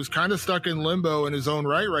a guy who's kind of stuck in limbo in his own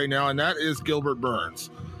right now, and that is Gilbert Burns.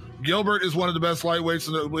 Gilbert is one of the best best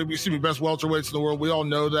welterweights in the world. We all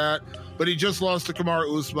know that, but he just lost to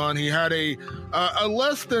Kamaru Usman. He had a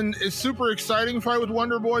less than super exciting fight with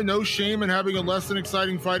Wonderboy. No shame in having a less than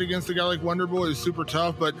exciting fight against a guy like Wonderboy. Is super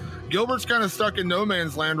tough, but Gilbert's kind of stuck in no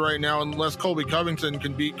man's land right now unless Colby Covington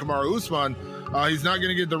can beat Kamaru Usman. He's not going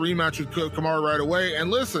to get the rematch with Kamaru right away.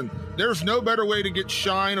 And listen, there's no better way to get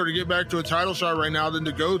shine or to get back to a title shot right now than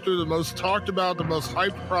to go through the most talked about, the most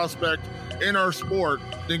hyped prospect in our sport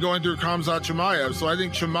than going through Khamzat Chimaev. So I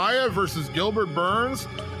think Chimaev versus Gilbert Burns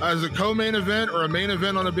as a co-main event or a main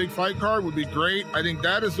event on a big fight card would be great. I think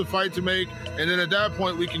that is the fight to make. And then at that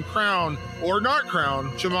point, we can crown or not crown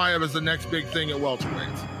Chimaev as the next big thing at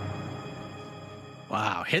welterweights.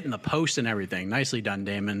 Wow, hitting the post and everything. Nicely done,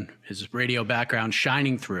 Damon. His radio background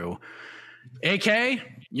shining through. AK,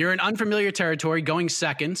 you're in unfamiliar territory going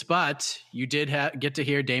second, but you did get to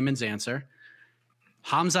hear Damon's answer.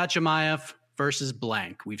 Khamzat Chimaev versus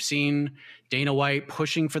blank. We've seen Dana White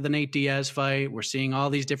pushing for the Nate Diaz fight. We're seeing all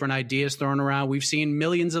these different ideas thrown around. We've seen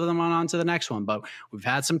millions of them on to the next one, but we've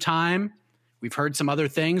had some time. We've heard some other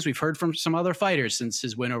things. We've heard from some other fighters since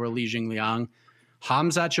his win over Li Jingliang.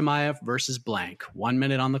 Khamzat Chimaev versus blank. 1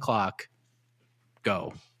 minute on the clock.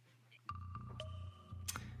 Go.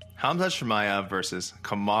 Khamzat Chimaev versus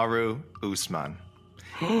Kamaru Usman.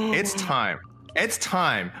 It's time. It's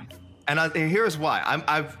time. And here's why.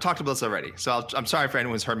 I've talked about this already, so I'm sorry for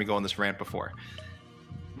anyone who's heard me go on this rant before.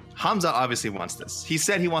 Khamzat obviously wants this. He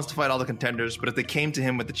said he wants to fight all the contenders, but if they came to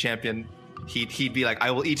him with the champion, he'd be like,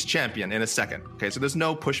 I will eat champion in a second. Okay, so there's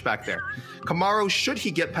no pushback there. Kamaru, should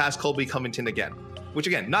he get past Colby Covington again, which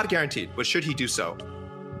again, not guaranteed, but should he do so,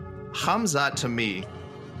 Khamzat to me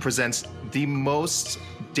presents the most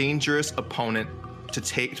dangerous opponent to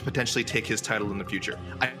potentially take his title in the future.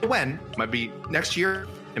 When might be next year,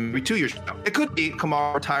 and maybe 2 years from now. It could be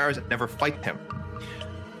Kamaru retires and never fight him.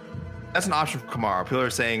 That's an option for Kamaru. People are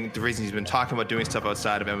saying the reason he's been talking about doing stuff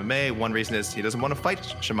outside of MMA, one reason is he doesn't want to fight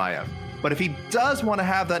Chimaev. But if he does want to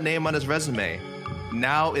have that name on his resume,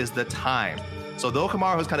 now is the time. So though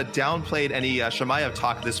Kamaru has kind of downplayed any Chimaev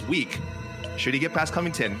talk this week, should he get past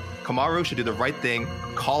Covington, Kamaru should do the right thing,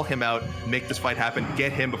 call him out, make this fight happen,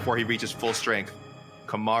 get him before he reaches full strength.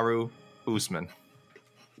 Kamaru Usman.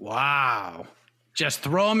 Wow. Just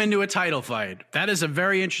throw him into a title fight. That is a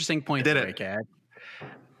very interesting point.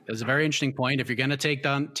 That's a very interesting point. If you're going to take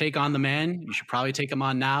on the man, you should probably take him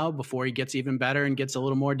on now before he gets even better and gets a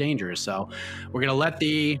little more dangerous. So we're going to let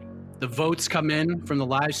the votes come in from the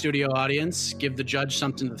live studio audience, give the judge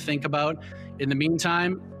something to think about. In the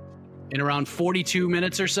meantime, in around 42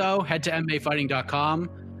 minutes or so, head to MMAfighting.com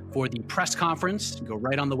for the press conference. Go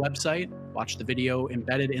right on the website, watch the video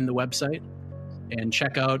embedded in the website, and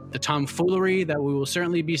check out the tomfoolery that we will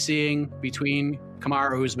certainly be seeing between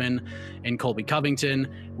Kamaru Usman and Colby Covington.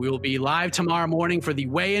 We will be live tomorrow morning for the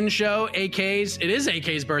weigh-in show. It is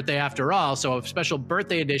AK's birthday after all, so a special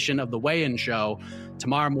birthday edition of the weigh-in show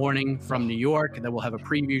tomorrow morning from New York. And then we'll have a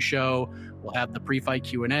preview show. We'll have the pre-fight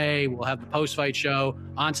Q&A. We'll have the post-fight show.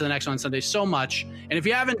 On to the next one Sunday. So much. And if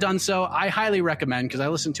you haven't done so, I highly recommend, because I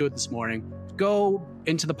listened to it this morning, go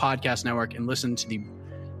into the podcast network and listen to the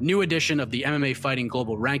new edition of the MMA Fighting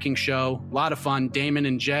Global Ranking Show. A lot of fun. Damon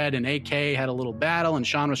and Jed and AK had a little battle, and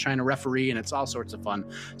Sean was trying to referee, and it's all sorts of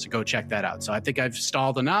fun. So go check that out. So I think I've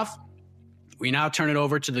stalled enough. We now turn it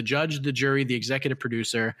over to the judge, the jury, the executive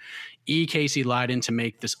producer, E. Casey Leydon, to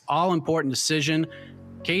make this all-important decision.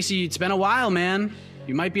 Casey, it's been a while, man.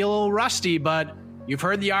 You might be a little rusty, but you've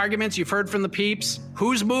heard the arguments. You've heard from the peeps.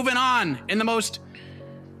 Who's moving on in the most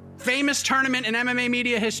famous tournament in MMA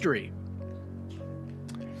media history?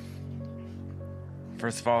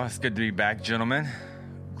 First of all, it's good to be back, gentlemen.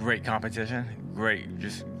 Great competition. Great,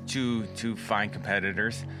 just two fine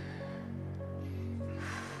competitors.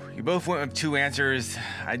 You both went with two answers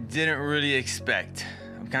I didn't really expect.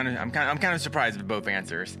 I'm kind of surprised with both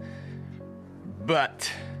answers.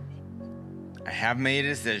 But I have made a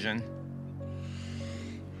decision.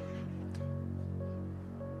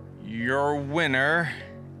 Your winner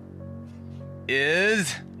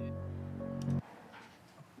is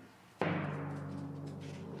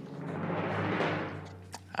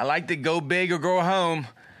I like to go big or go home.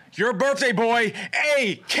 Your birthday boy,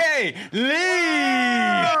 AK Lee!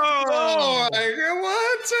 Oh my God,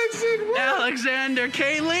 what? Alexander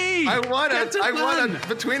K. Lee! I won it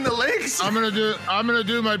between the links. I'm gonna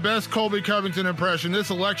do my best Colby Covington impression. This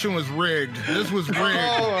election was rigged. This was rigged.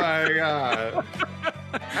 Oh my God.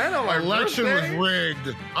 I know my election birthday was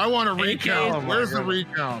rigged. I want a recount. Where's the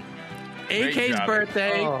recount? AK's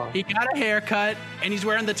birthday, he got a haircut, and he's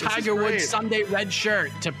wearing the Tiger Woods Sunday red shirt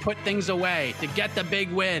to put things away, to get the big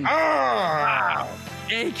win. Wow.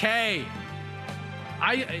 AK.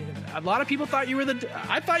 A lot of people thought you were the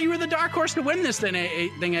dark horse to win this thing,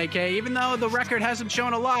 AK. Even though the record hasn't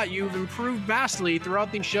shown a lot, you've improved vastly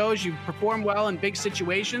throughout these shows. You've performed well in big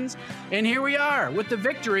situations, and here we are with the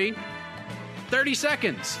victory. 30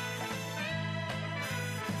 seconds.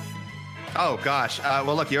 Oh gosh.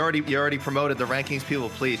 Well, look, you already promoted the rankings. People,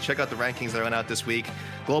 please check out the rankings that went out this week.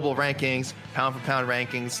 Global rankings, pound for pound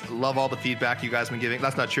rankings. Love all the feedback you guys have been giving.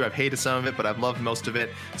 That's not true. I've hated some of it, but I've loved most of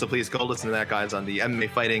it. So please go listen to that, guys, on the MMA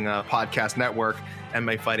Fighting Podcast Network,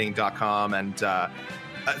 MMAfighting.com. And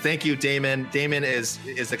thank you, Damon. Damon is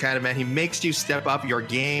the kind of man, he makes you step up your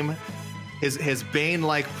game. His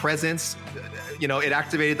Bane-like presence, it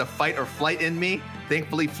activated the fight or flight in me.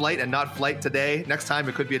 Thankfully, flight and not flight today. Next time,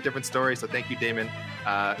 it could be a different story. So thank you, Damon.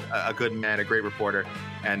 A good man, a great reporter.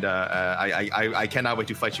 And I cannot wait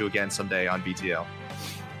to fight you again someday on BTL.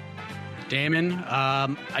 Damon,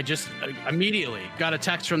 I just immediately got a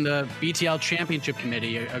text from the BTL Championship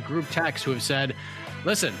Committee, a group text, who have said,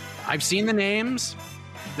 listen, I've seen the names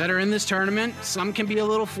that are in this tournament. Some can be a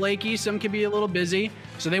little flaky, some can be a little busy.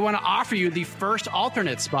 So they want to offer you the first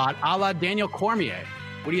alternate spot, a la Daniel Cormier.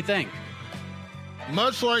 What do you think?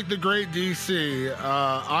 Much like the great DC,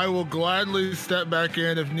 I will gladly step back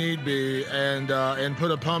in if need be and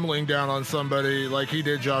put a pummeling down on somebody like he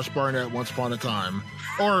did Josh Barnett once upon a time.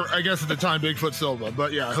 Or I guess at the time, Bigfoot Silva.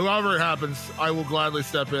 But yeah, whoever it happens, I will gladly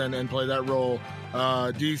step in and play that role.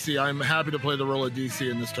 DC, I'm happy to play the role of DC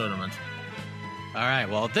in this tournament. All right,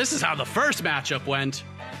 well, this is how the first matchup went.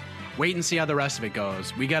 Wait and see how the rest of it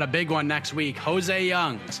goes. We got a big one next week. Jose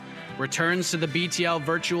Youngs returns to the BTL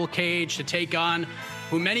virtual cage to take on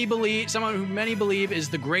someone who many believe is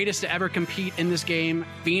the greatest to ever compete in this game.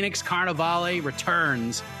 Phoenix Carnivale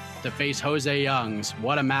returns to face Jose Youngs.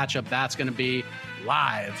 What a matchup that's going to be,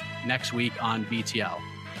 live next week on BTL.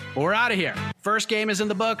 But we're out of here. First game is in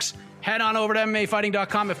the books. Head on over to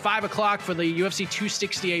MMAfighting.com at 5 o'clock for the UFC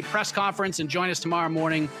 268 press conference and join us tomorrow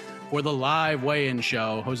morning for the live weigh-in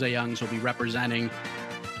show. Jose Youngs will be representing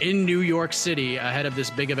in New York City ahead of this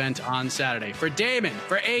big event on Saturday. For Damon,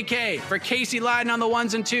 for AK, for Casey Leiden on the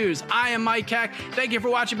ones and twos, I am Mike Heck. Thank you for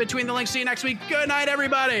watching Between the Links. See you next week. Good night,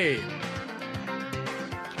 everybody.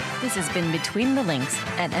 This has been Between the Links,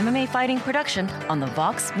 an MMA fighting production on the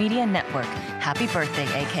Vox Media Network. Happy birthday,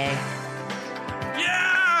 AK.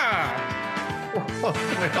 Yeah! Oh,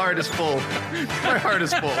 my heart is full. My heart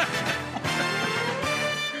is full.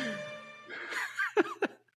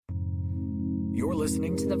 You're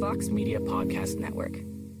listening to the Vox Media Podcast Network.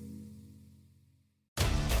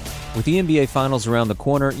 With the NBA Finals around the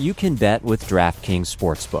corner, you can bet with DraftKings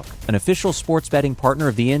Sportsbook, an official sports betting partner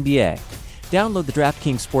of the NBA. Download the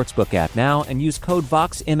DraftKings Sportsbook app now and use code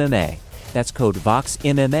VOXMMA. That's code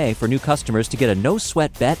VOXMMA for new customers to get a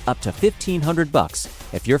no-sweat bet up to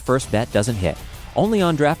 $1,500 if your first bet doesn't hit. Only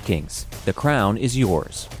on DraftKings. The crown is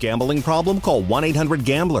yours. Gambling problem? Call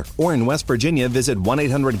 1-800-GAMBLER. Or in West Virginia, visit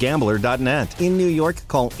 1-800-GAMBLER.net. In New York,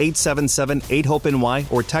 call 877-8-HOPE-NY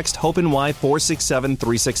or text HOPE-NY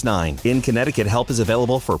 467-369. In Connecticut, help is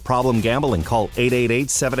available for problem gambling. Call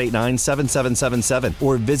 888-789-7777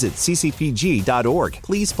 or visit ccpg.org.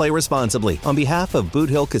 Please play responsibly. On behalf of Boot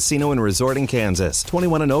Hill Casino and Resort in Kansas,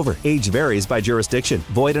 21 and over. Age varies by jurisdiction.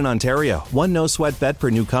 Void in Ontario. One no-sweat bet per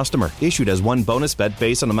new customer. Issued as one bonus bet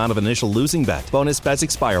based on amount of initial losing bet. Bonus bets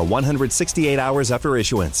expire 168 hours after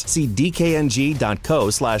issuance. See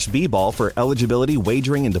dkng.co/bball for eligibility,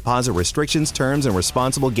 wagering, and deposit restrictions, terms, and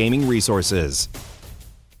responsible gaming resources.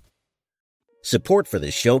 Support for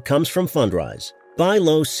this show comes from Fundrise. Buy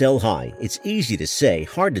low, sell high. It's easy to say,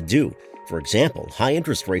 hard to do. For example, high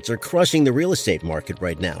interest rates are crushing the real estate market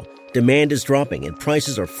right now. Demand is dropping and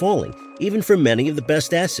prices are falling, even for many of the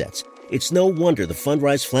best assets. It's no wonder the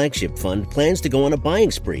Fundrise Flagship Fund plans to go on a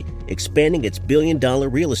buying spree, expanding its billion-dollar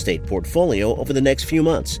real estate portfolio over the next few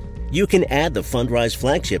months. You can add the Fundrise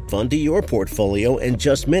Flagship Fund to your portfolio in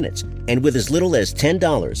just minutes, and with as little as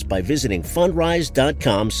 $10 by visiting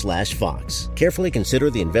fundrise.com/Fox. Carefully consider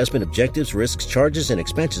the investment objectives, risks, charges, and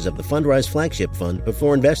expenses of the Fundrise Flagship Fund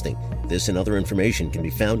before investing. This and other information can be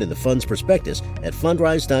found in the fund's prospectus at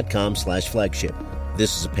fundrise.com/flagship.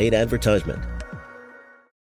 This is a paid advertisement.